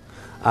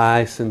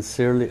 I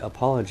sincerely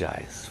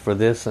apologize for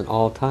this and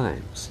all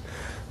times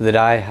that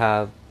I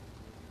have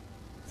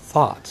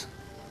thought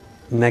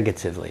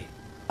negatively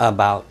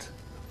about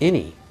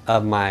any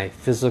of my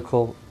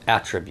physical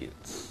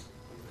attributes.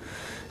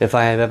 If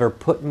I have ever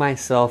put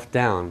myself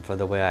down for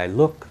the way I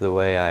look, the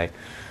way I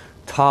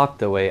talk,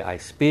 the way I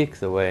speak,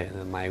 the way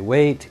my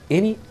weight,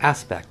 any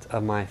aspect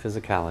of my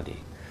physicality,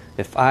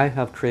 if I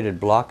have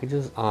created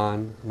blockages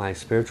on my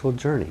spiritual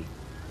journey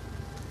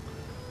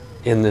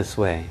in this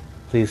way,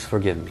 please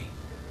forgive me.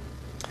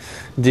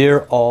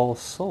 Dear all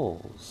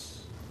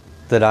souls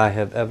that I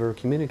have ever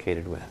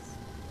communicated with,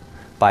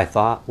 by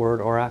thought, word,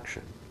 or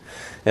action,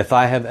 if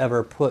I have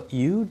ever put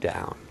you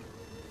down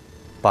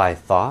by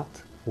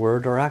thought,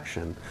 word, or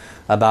action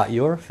about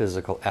your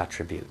physical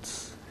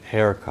attributes,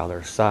 hair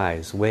color,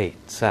 size,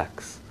 weight,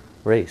 sex,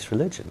 race,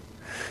 religion,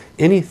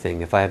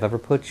 anything, if I have ever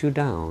put you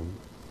down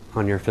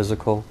on your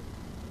physical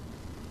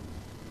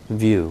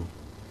view,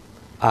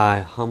 I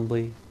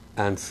humbly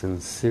and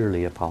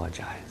sincerely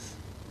apologize.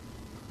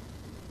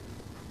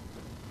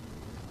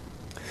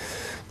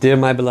 Dear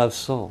my beloved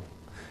soul,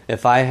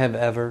 if I have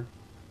ever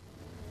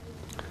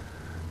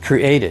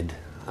created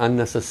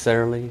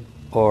unnecessarily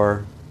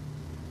or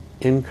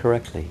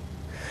incorrectly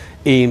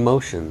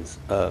emotions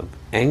of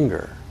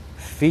anger,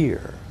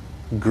 fear,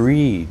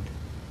 greed,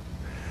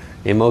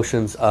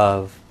 emotions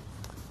of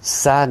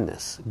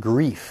sadness,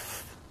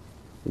 grief,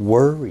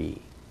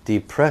 worry,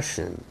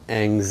 depression,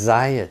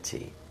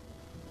 anxiety,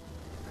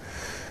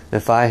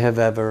 if I have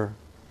ever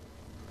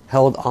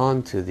held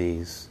on to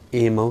these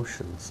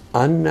emotions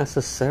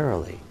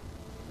unnecessarily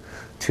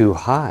to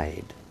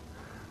hide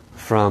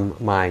from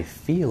my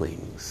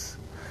feelings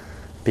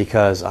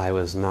because I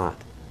was not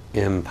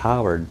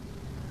empowered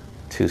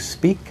to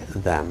speak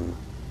them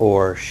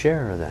or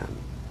share them,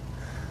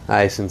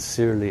 I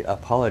sincerely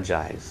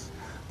apologize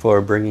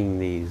for bringing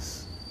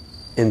these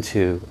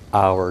into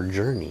our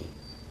journey.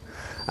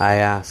 I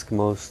ask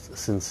most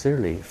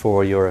sincerely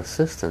for your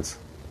assistance,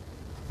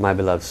 my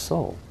beloved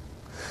soul,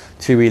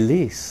 to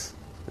release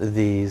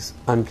these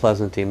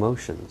unpleasant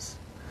emotions.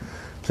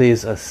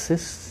 Please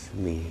assist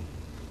me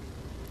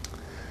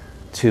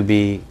to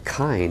be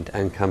kind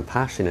and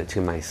compassionate to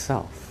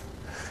myself.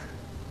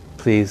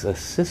 Please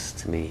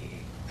assist me,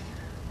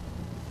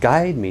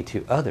 guide me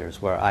to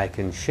others where I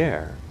can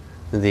share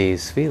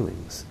these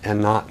feelings and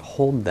not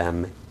hold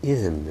them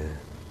in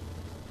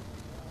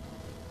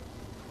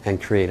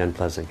and create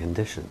unpleasant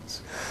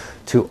conditions.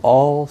 To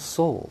all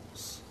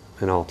souls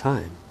in all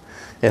time,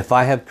 if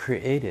I have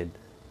created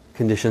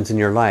conditions in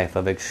your life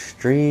of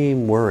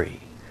extreme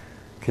worry,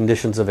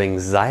 conditions of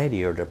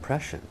anxiety or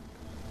depression,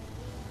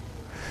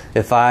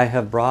 if I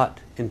have brought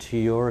into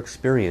your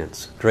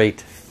experience great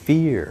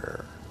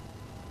fear,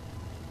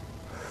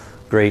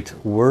 great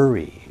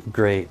worry,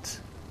 great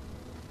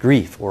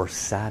grief or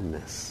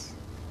sadness,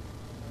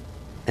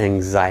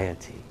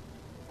 anxiety,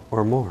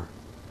 or more,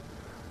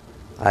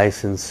 I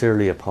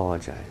sincerely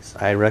apologize.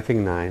 I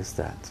recognize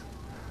that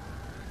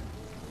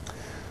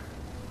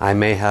I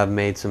may have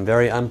made some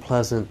very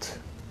unpleasant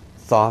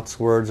thoughts,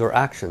 words, or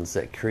actions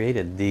that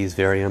created these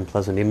very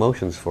unpleasant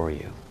emotions for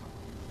you.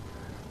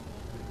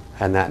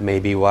 And that may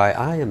be why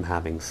I am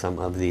having some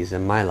of these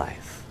in my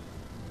life,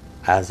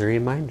 as a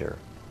reminder.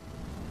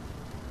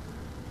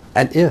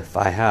 And if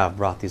I have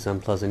brought these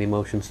unpleasant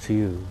emotions to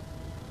you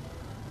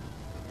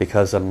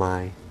because of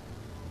my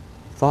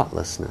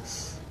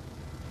thoughtlessness,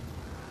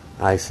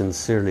 I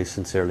sincerely,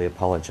 sincerely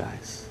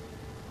apologize.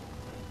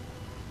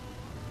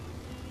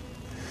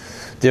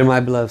 Dear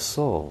my beloved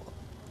soul,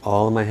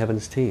 all of my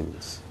heavens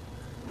teams,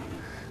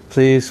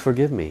 please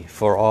forgive me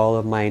for all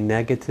of my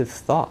negative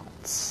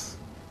thoughts,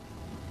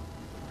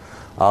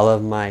 all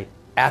of my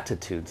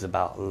attitudes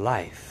about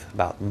life,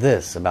 about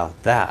this,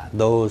 about that,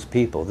 those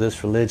people,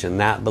 this religion,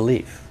 that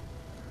belief.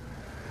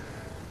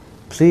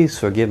 Please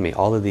forgive me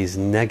all of these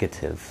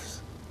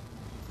negatives.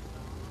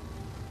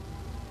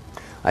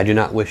 I do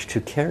not wish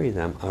to carry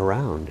them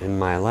around in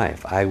my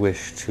life. I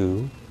wish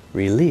to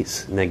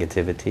release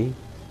negativity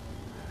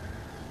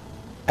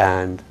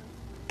and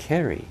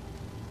carry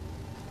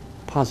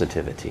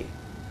positivity.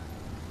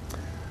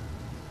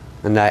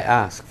 And I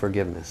ask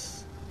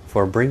forgiveness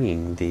for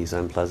bringing these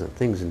unpleasant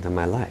things into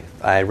my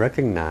life. I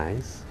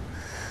recognize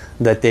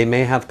that they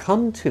may have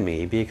come to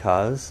me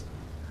because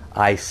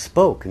I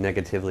spoke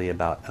negatively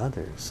about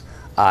others.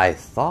 I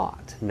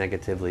thought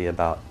negatively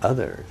about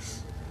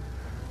others.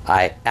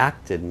 I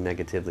acted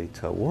negatively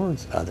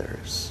towards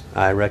others.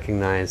 I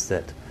recognize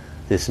that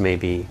this may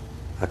be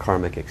a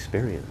karmic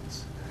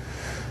experience.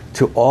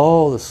 To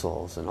all the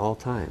souls in all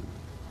time,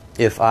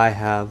 if I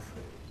have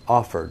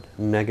offered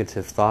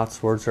negative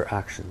thoughts, words, or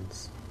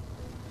actions,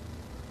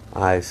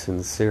 I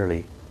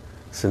sincerely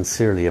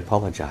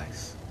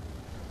apologize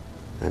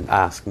and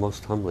ask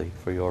most humbly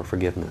for your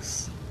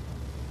forgiveness.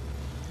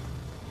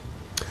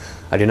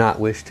 I do not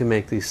wish to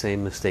make these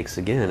same mistakes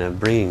again of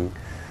bringing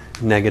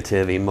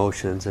negative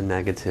emotions and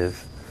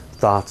negative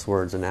thoughts,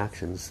 words, and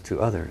actions to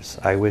others.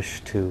 I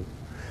wish to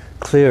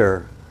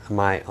clear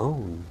my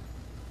own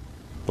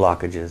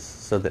blockages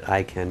so that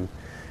I can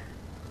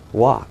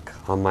walk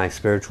on my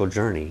spiritual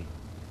journey,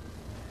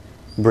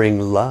 bring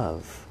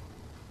love,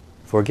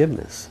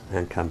 forgiveness,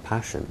 and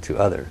compassion to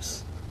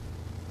others.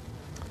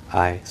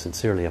 I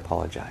sincerely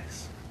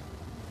apologize.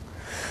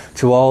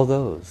 To all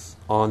those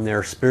on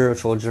their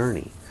spiritual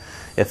journey,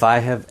 if I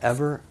have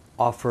ever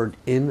offered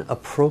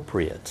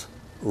inappropriate,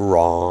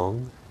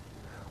 wrong,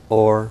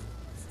 or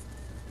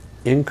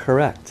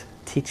incorrect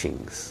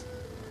teachings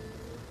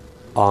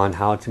on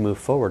how to move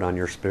forward on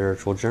your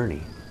spiritual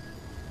journey,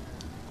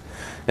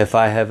 if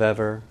I have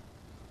ever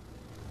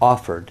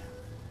offered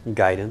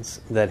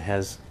guidance that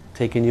has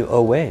taken you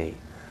away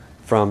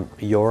from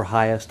your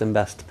highest and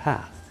best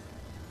path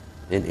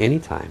in any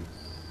time,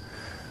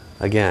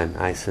 again,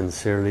 I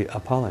sincerely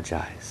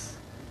apologize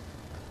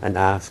and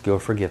ask your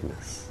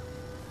forgiveness.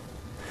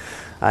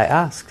 I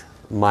ask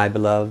my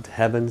beloved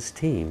Heavens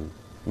team,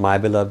 my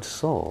beloved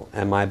soul,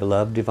 and my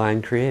beloved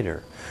Divine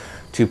Creator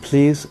to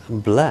please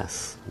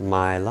bless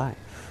my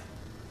life,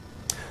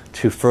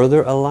 to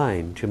further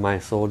align to my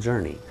soul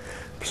journey.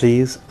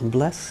 Please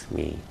bless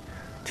me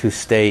to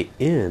stay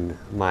in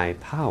my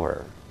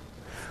power,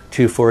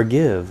 to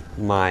forgive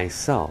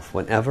myself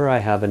whenever I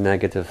have a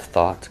negative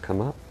thought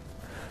come up,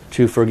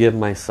 to forgive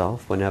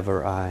myself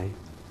whenever I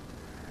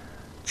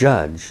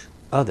judge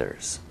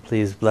others.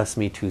 Please bless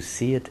me to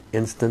see it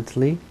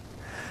instantly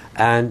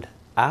and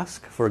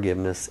ask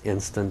forgiveness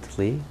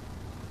instantly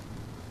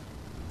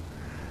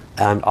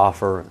and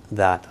offer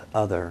that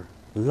other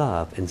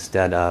love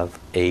instead of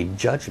a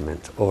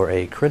judgment or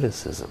a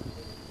criticism.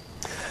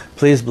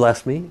 Please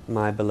bless me,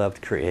 my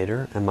beloved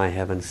Creator and my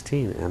Heavens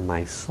team and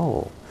my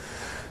soul,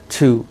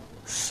 to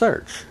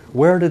search,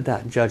 where did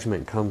that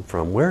judgment come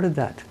from? Where did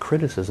that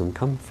criticism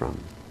come from?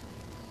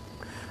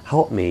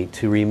 Help me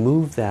to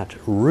remove that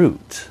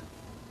root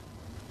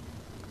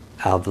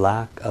of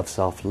lack of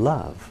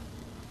self-love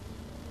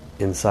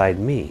inside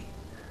me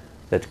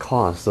that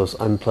caused those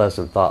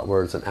unpleasant thought,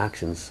 words, and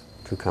actions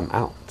to come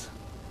out.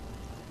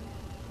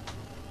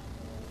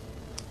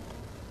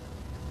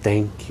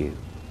 Thank you,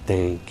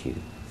 thank you,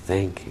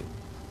 thank you.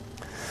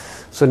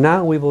 So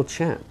now we will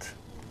chant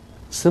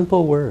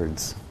simple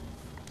words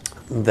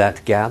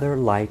that gather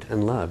light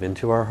and love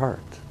into our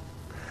heart.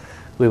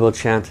 We will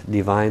chant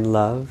divine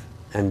love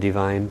and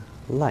divine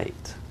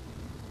light.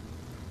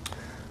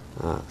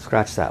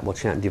 Scratch that. We'll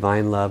chant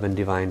divine love and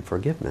divine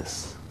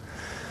forgiveness.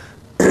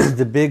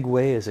 The big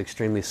way is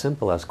extremely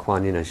simple, as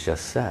Kuan Yin has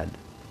just said.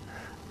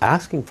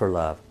 Asking for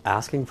love,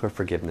 asking for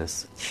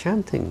forgiveness,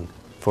 chanting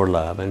for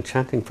love and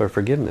chanting for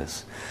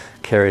forgiveness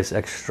carries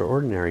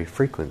extraordinary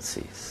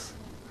frequencies.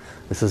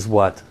 This is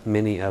what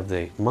many of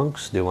the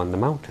monks do on the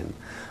mountain.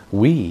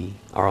 We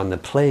are on the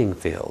playing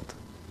field.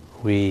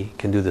 We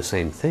can do the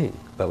same thing,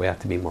 but we have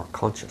to be more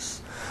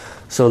conscious.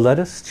 So let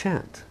us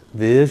chant,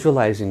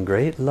 visualizing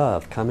great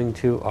love coming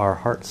to our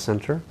heart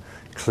center,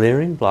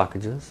 clearing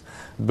blockages,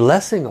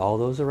 blessing all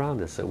those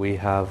around us that we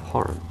have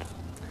harmed.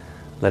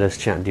 Let us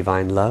chant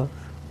divine love,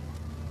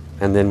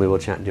 and then we will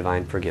chant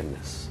divine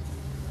forgiveness.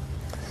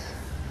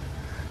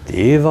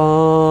 Divine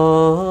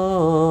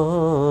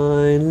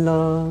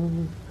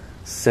love,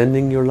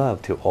 sending your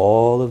love to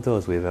all of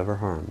those we've ever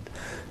harmed.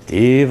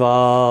 Divine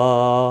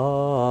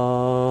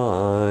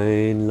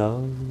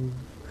love,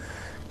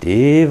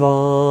 divine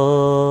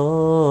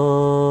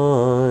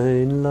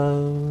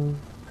love,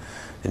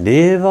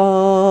 divine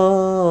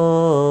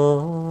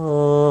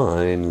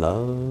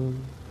love,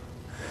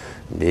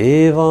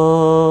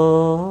 divine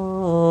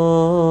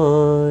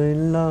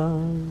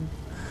love,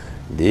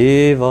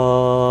 divine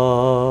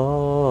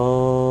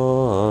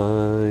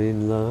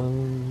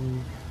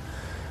love,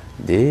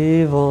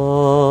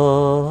 divine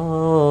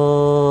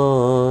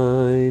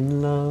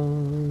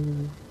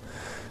love,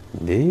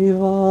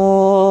 divine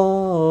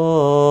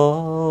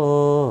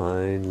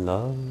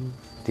love,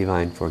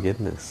 divine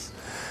forgiveness,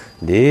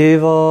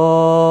 divine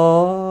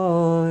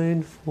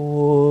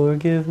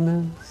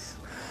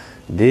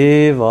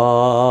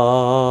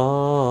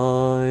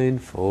Divine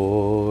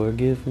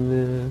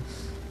forgiveness.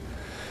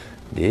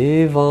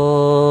 Divine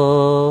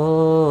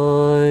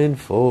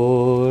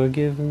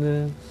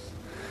forgiveness.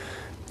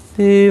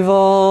 Divine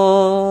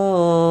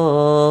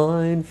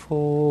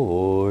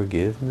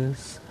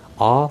forgiveness.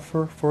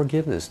 Offer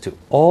forgiveness to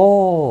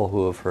all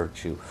who have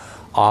hurt you.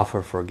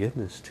 Offer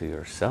forgiveness to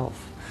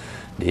yourself.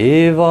 Divine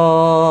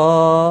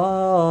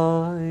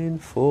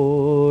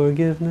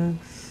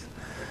forgiveness.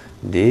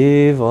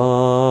 Divine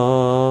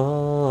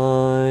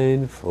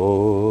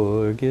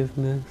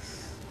forgiveness.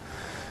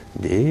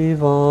 Divine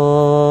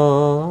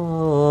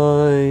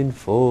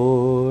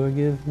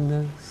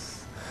forgiveness.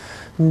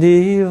 Divine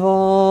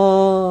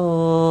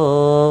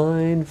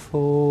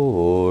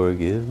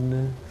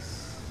forgiveness.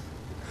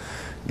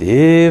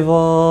 Divine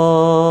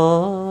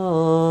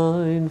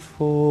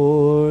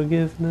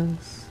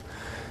forgiveness.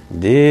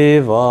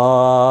 Divine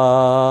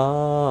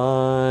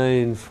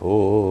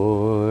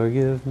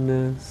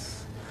forgiveness.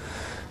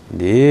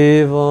 Divine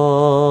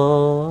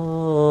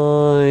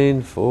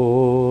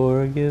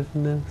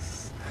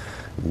forgiveness.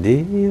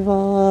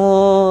 Divine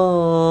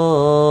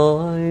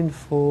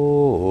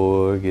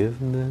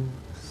forgiveness.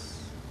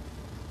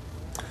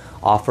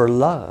 Offer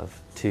love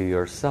to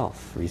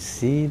yourself.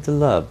 Receive the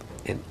love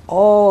in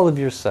all of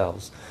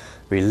yourselves.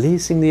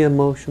 Releasing the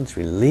emotions,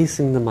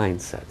 releasing the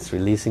mindsets,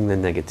 releasing the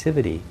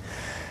negativity.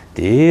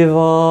 Divine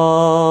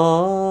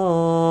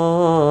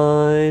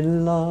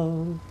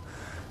love.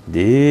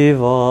 Divine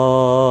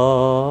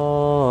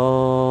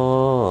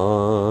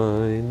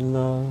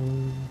love.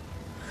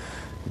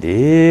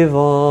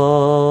 Divine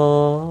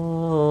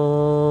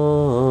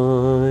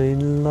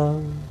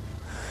love.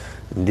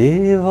 Divine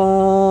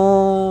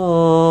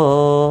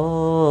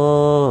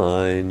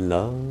love. Divine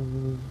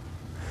love.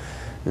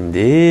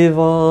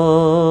 Divine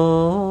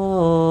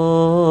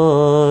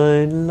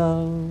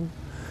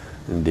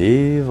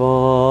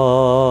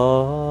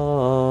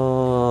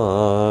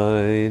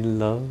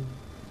love.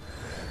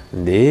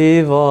 Divine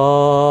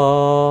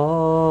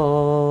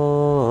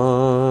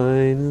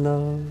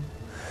love.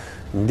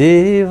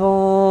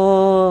 Divine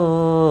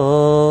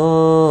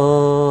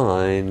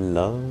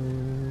love.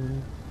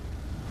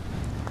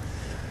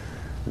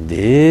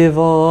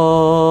 Divine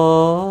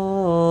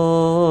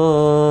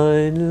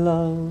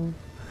love.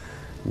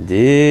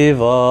 Divine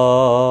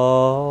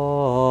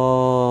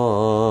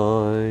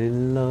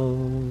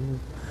love.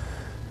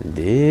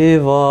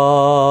 Divine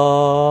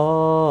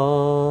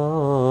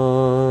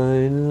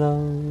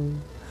love.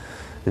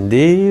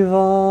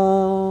 Divine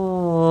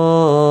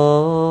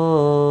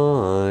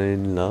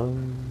love.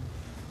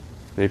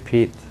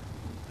 Repeat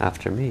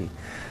after me.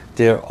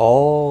 Dear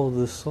all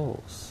the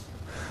souls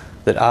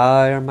that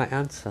I or my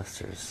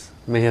ancestors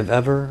may have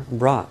ever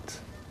brought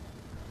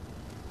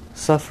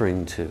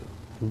suffering to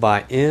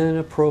by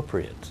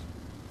inappropriate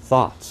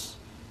thoughts,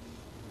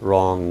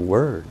 wrong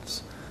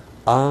words,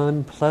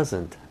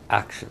 unpleasant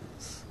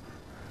actions,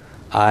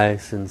 I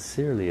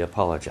sincerely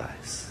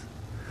apologize.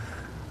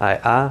 I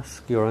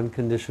ask your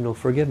unconditional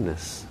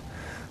forgiveness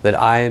that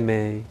I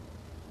may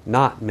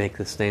not make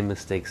the same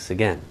mistakes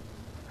again,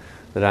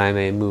 that I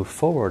may move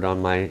forward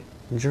on my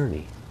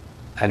journey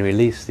and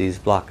release these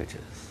blockages.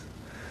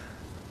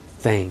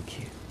 Thank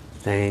you,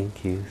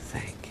 thank you,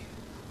 thank you.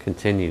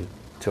 Continue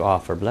to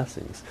offer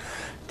blessings.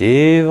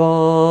 Divine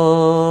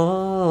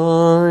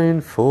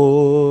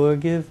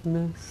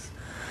forgiveness.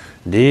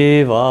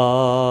 Divine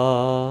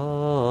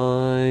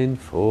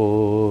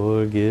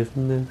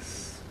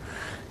forgiveness.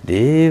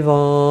 Divine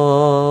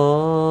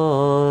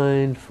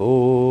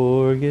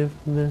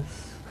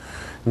forgiveness.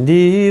 Divine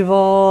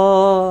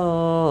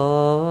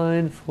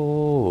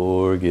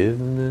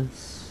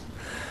forgiveness.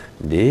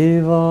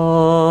 Divine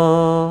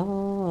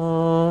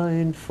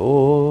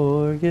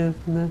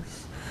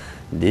forgiveness.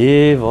 Divine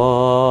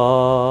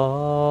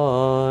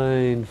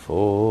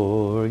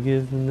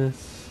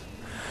forgiveness.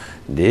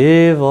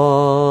 Divine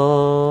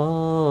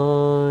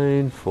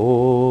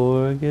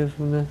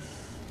forgiveness.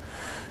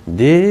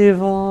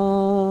 Divine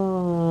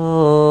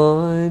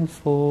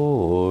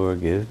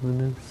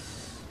forgiveness.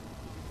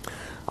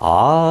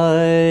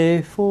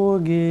 I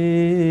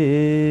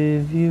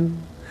forgive you.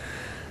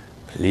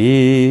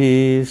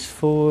 Please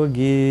forgive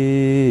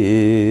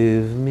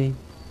me.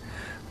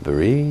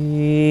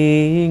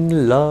 Bring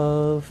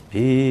love,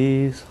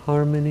 peace,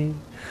 harmony.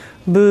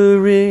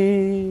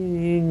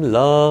 Bring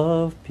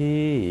love,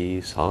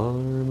 peace,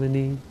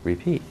 harmony.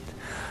 Repeat.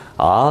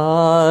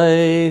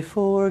 I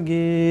forgive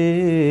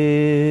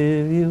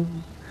you.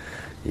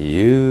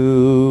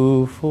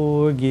 You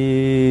forgive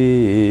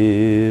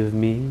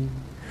me.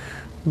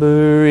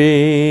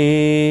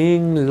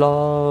 Bring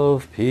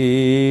love,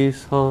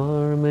 peace,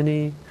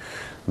 harmony.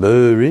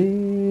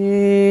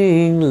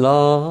 Bring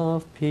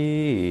love,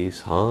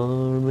 peace,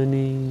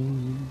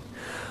 harmony.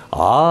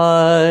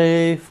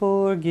 I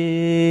forgive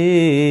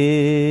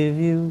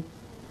you.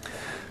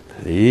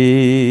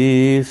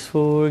 Please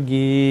forgive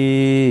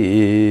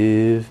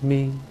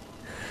me.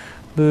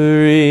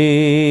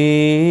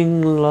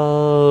 Bring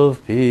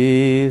love,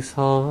 peace,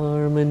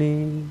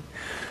 harmony.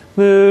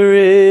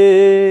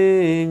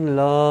 Bring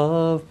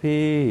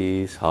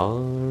peace,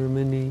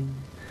 harmony.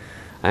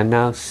 And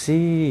now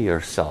see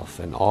yourself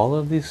and all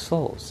of these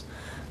souls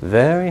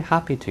very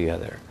happy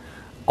together.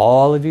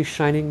 All of you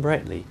shining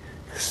brightly,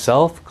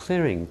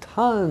 self-clearing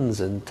tons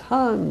and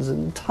tons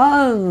and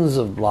tons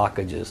of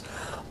blockages.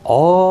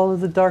 All of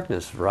the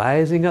darkness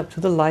rising up to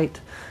the light,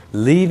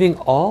 leaving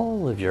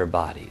all of your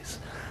bodies.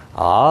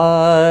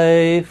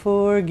 I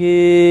forgive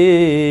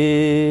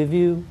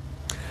you.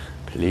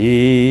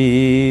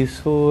 Please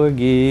forgive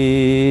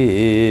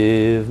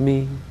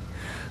me.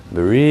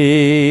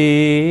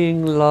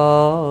 Bring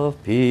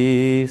love,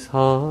 peace,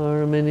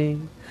 harmony.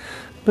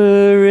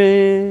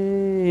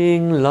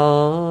 Bring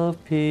love,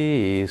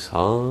 peace,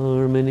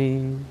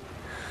 harmony.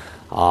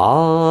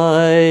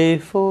 I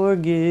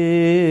forgive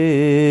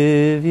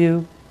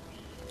you.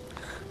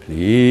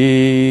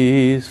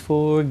 Please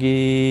forgive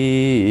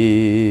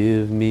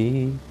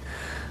me.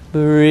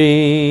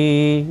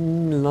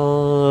 Bring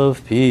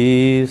love,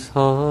 peace,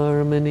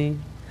 harmony.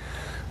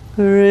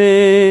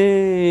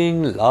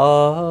 Bring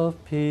love,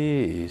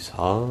 peace,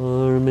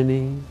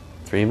 harmony.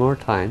 3 more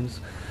times.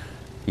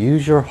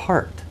 Use your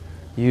heart.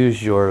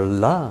 Use your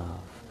love.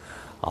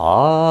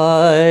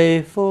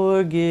 I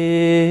forgive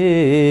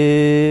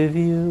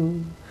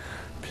you.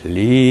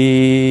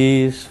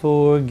 Please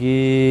forgive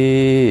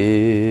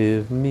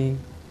me.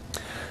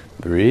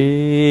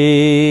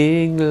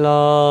 Bring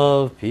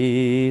love,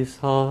 peace,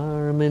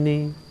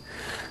 harmony.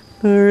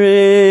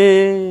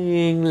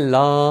 Bring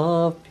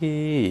love,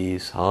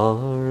 peace,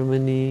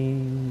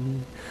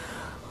 harmony.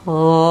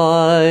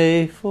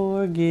 I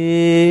forgive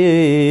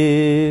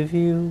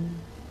you.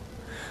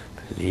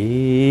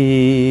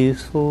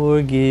 Please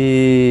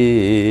forgive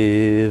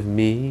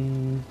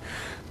me.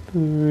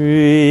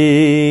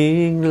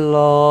 Bring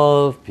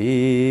love,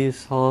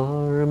 peace,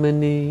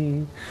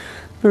 harmony.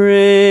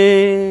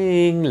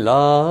 Bring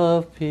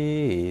love,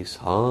 peace,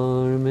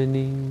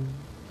 harmony.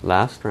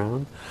 Last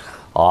round.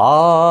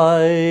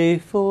 I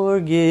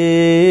forgive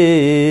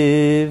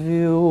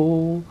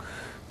you.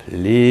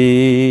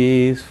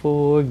 Please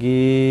forgive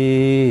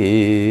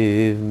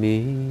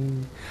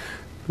me.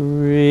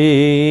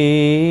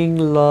 Bring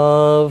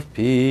love,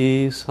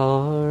 peace,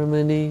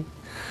 harmony.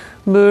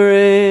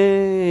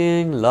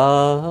 Bring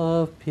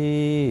love,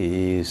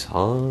 peace,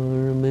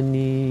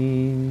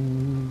 harmony.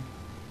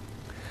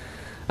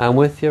 And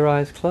with your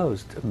eyes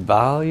closed,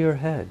 bow your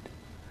head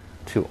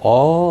to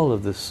all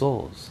of the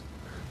souls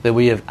that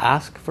we have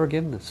asked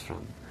forgiveness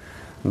from.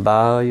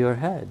 Bow your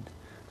head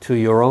to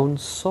your own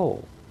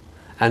soul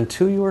and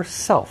to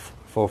yourself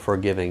for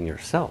forgiving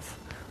yourself.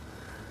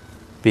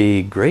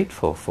 Be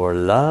grateful for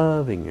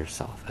loving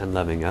yourself and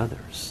loving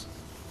others.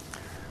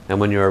 And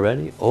when you're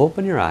ready,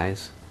 open your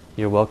eyes.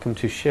 You're welcome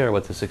to share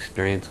what this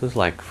experience was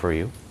like for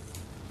you.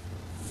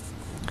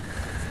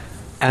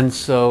 And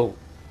so,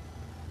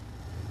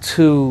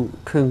 to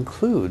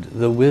conclude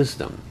the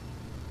wisdom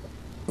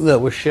that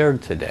was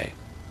shared today,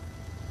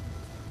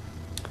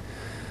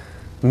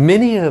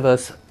 many of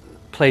us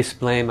place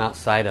blame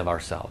outside of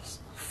ourselves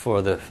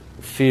for the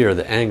fear,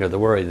 the anger, the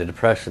worry, the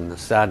depression, the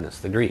sadness,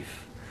 the grief.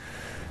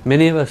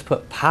 Many of us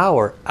put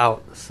power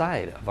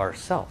outside of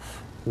ourselves.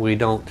 We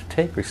don't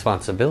take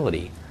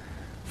responsibility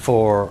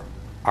for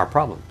our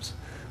problems.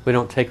 We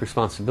don't take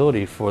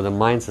responsibility for the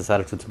mindsets,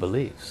 attitudes,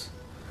 beliefs.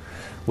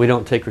 We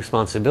don't take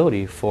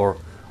responsibility for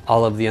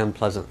all of the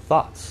unpleasant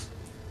thoughts,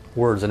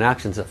 words and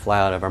actions that fly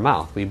out of our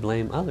mouth. We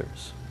blame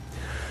others.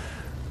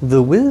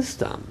 The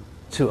wisdom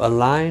to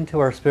align to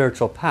our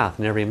spiritual path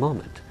in every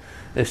moment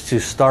is to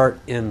start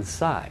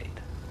inside.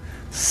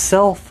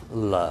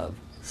 Self-love,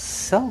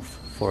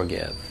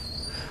 self-forgive.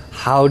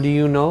 How do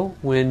you know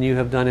when you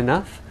have done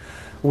enough?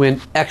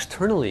 When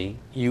externally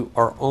you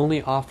are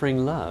only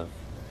offering love.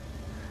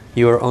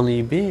 You are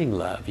only being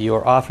love. You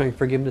are offering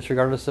forgiveness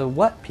regardless of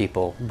what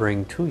people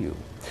bring to you.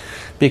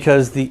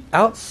 Because the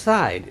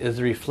outside is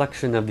a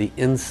reflection of the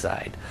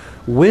inside.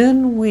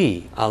 When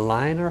we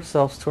align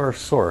ourselves to our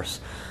source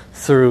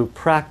through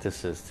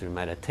practices, through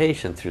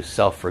meditation, through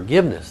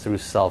self-forgiveness, through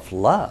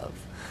self-love,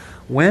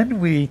 when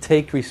we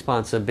take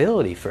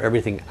responsibility for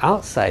everything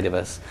outside of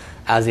us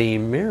as a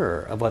mirror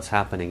of what's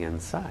happening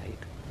inside.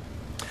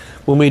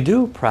 When we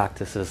do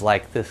practices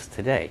like this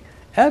today,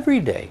 every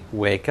day,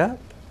 wake up,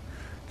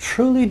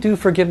 truly do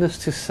forgiveness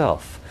to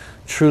self,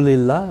 truly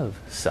love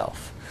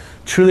self,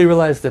 truly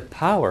realize the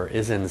power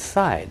is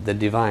inside, the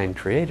divine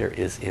creator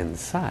is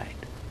inside.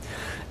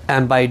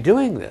 And by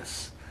doing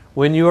this,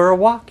 when you are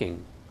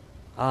walking,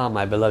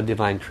 my beloved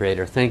divine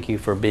creator, thank you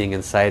for being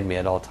inside me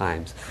at all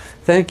times.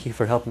 Thank you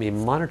for helping me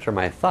monitor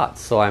my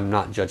thoughts so I'm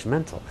not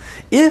judgmental.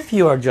 If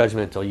you are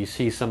judgmental, you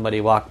see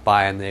somebody walk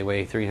by and they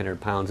weigh 300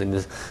 pounds and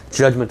this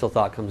judgmental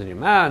thought comes in you,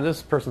 man,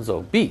 this person's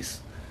obese.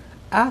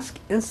 Ask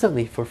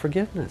instantly for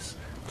forgiveness.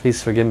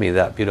 Please forgive me,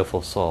 that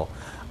beautiful soul.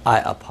 I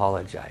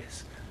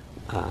apologize.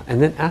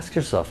 And then ask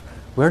yourself,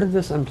 where did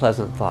this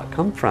unpleasant thought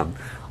come from?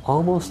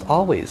 Almost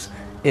always,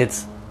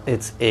 it's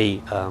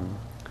a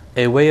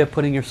way of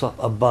putting yourself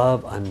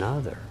above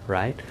another,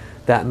 right?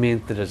 That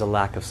means that there's a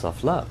lack of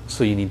self-love.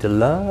 So you need to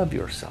love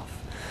yourself.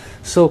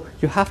 So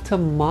you have to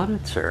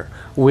monitor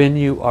when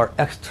you are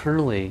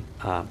externally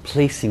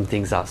placing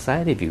things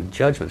outside of you,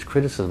 judgments,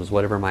 criticisms,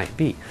 whatever it might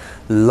be.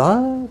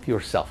 Love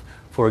yourself,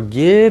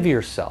 forgive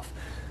yourself,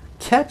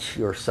 catch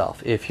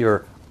yourself if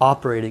you're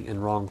operating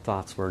in wrong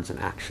thoughts, words, and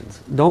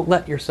actions. Don't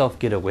let yourself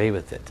get away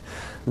with it.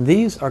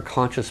 These are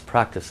conscious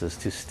practices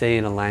to stay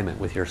in alignment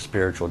with your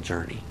spiritual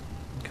journey.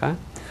 Okay?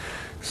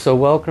 So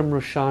welcome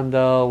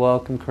Roshanda,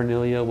 welcome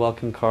Cornelia,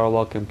 welcome Carl,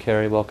 welcome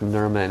Carrie, welcome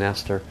Nirma and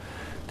Esther.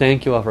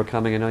 Thank you all for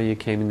coming. I know you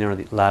came in near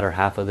the latter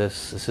half of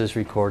this. This is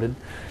recorded.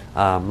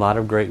 A lot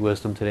of great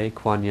wisdom today.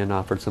 Kuan Yin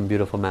offered some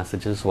beautiful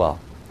messages as well.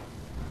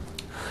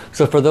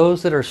 So for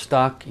those that are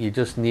stuck, you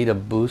just need a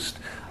boost.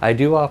 I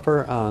do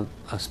offer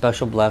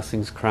special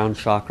blessings. Crown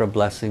chakra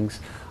blessings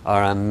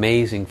are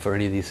amazing for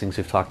any of these things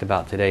we've talked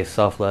about today.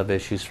 Self-love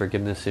issues,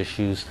 forgiveness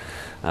issues,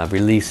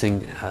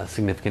 releasing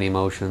significant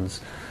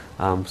emotions.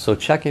 So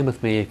check in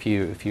with me if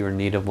you're in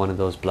need of one of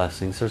those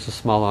blessings. There's a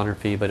small honor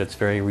fee, but it's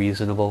very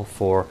reasonable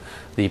for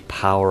the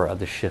power of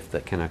the shift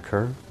that can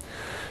occur.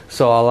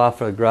 So I'll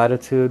offer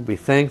gratitude. We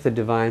thank the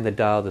Divine, the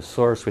Tao, the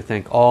Source. We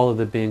thank all of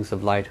the beings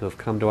of light who have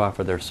come to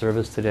offer their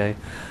service today.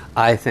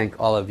 I thank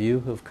all of you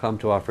who have come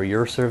to offer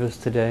your service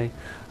today.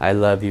 I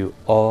love you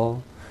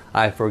all.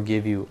 I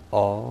forgive you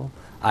all.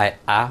 I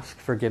ask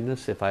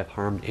forgiveness if I've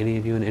harmed any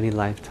of you in any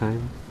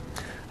lifetime.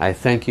 I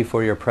thank you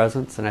for your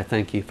presence, and I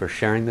thank you for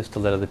sharing this to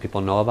let other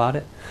people know about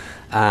it.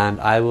 And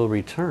I will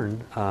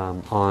return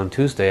on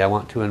Tuesday. I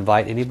want to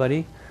invite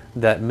anybody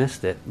that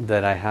missed it,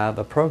 that I have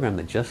a program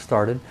that just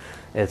started.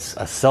 It's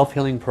a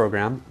self-healing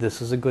program.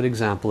 This is a good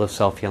example of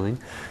self-healing.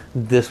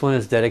 This one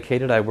is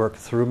dedicated. I work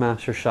through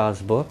Master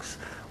Sha's books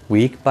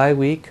week by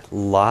week,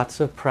 lots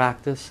of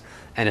practice,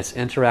 and it's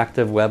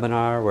interactive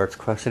webinar where it's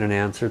question and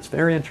answer. It's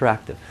very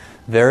interactive,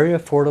 very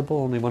affordable,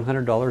 only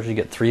 $100. You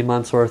get 3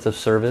 months worth of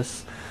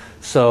service.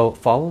 So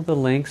follow the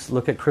links,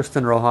 look at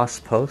Kristen Rojas'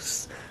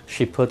 posts.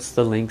 She puts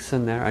the links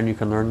in there and you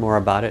can learn more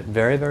about it.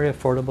 Very, very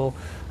affordable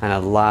and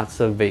has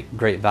lots of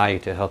great value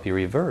to help you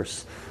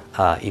reverse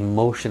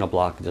emotional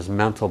blockages,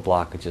 mental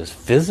blockages,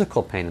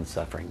 physical pain and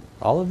suffering.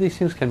 All of these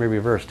things can be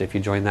reversed if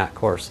you join that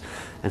course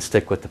and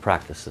stick with the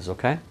practices,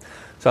 okay?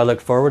 So I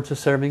look forward to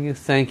serving you.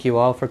 Thank you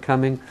all for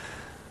coming.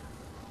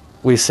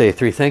 We say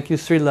 3 thank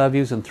yous, 3 love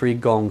yous, and 3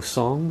 gong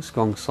songs.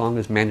 Gong song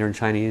is Mandarin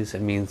Chinese.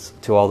 It means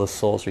to all the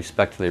souls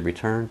respectfully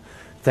return.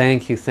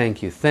 Thank you,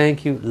 thank you,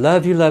 thank you.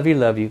 Love you, love you,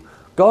 love you.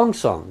 Gong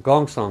song,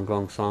 gong song,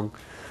 gong song.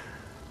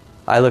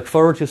 I look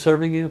forward to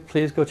serving you.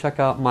 Please go check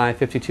out my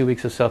 52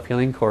 Weeks of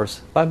Self-Healing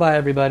course. Bye-bye,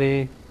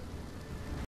 everybody.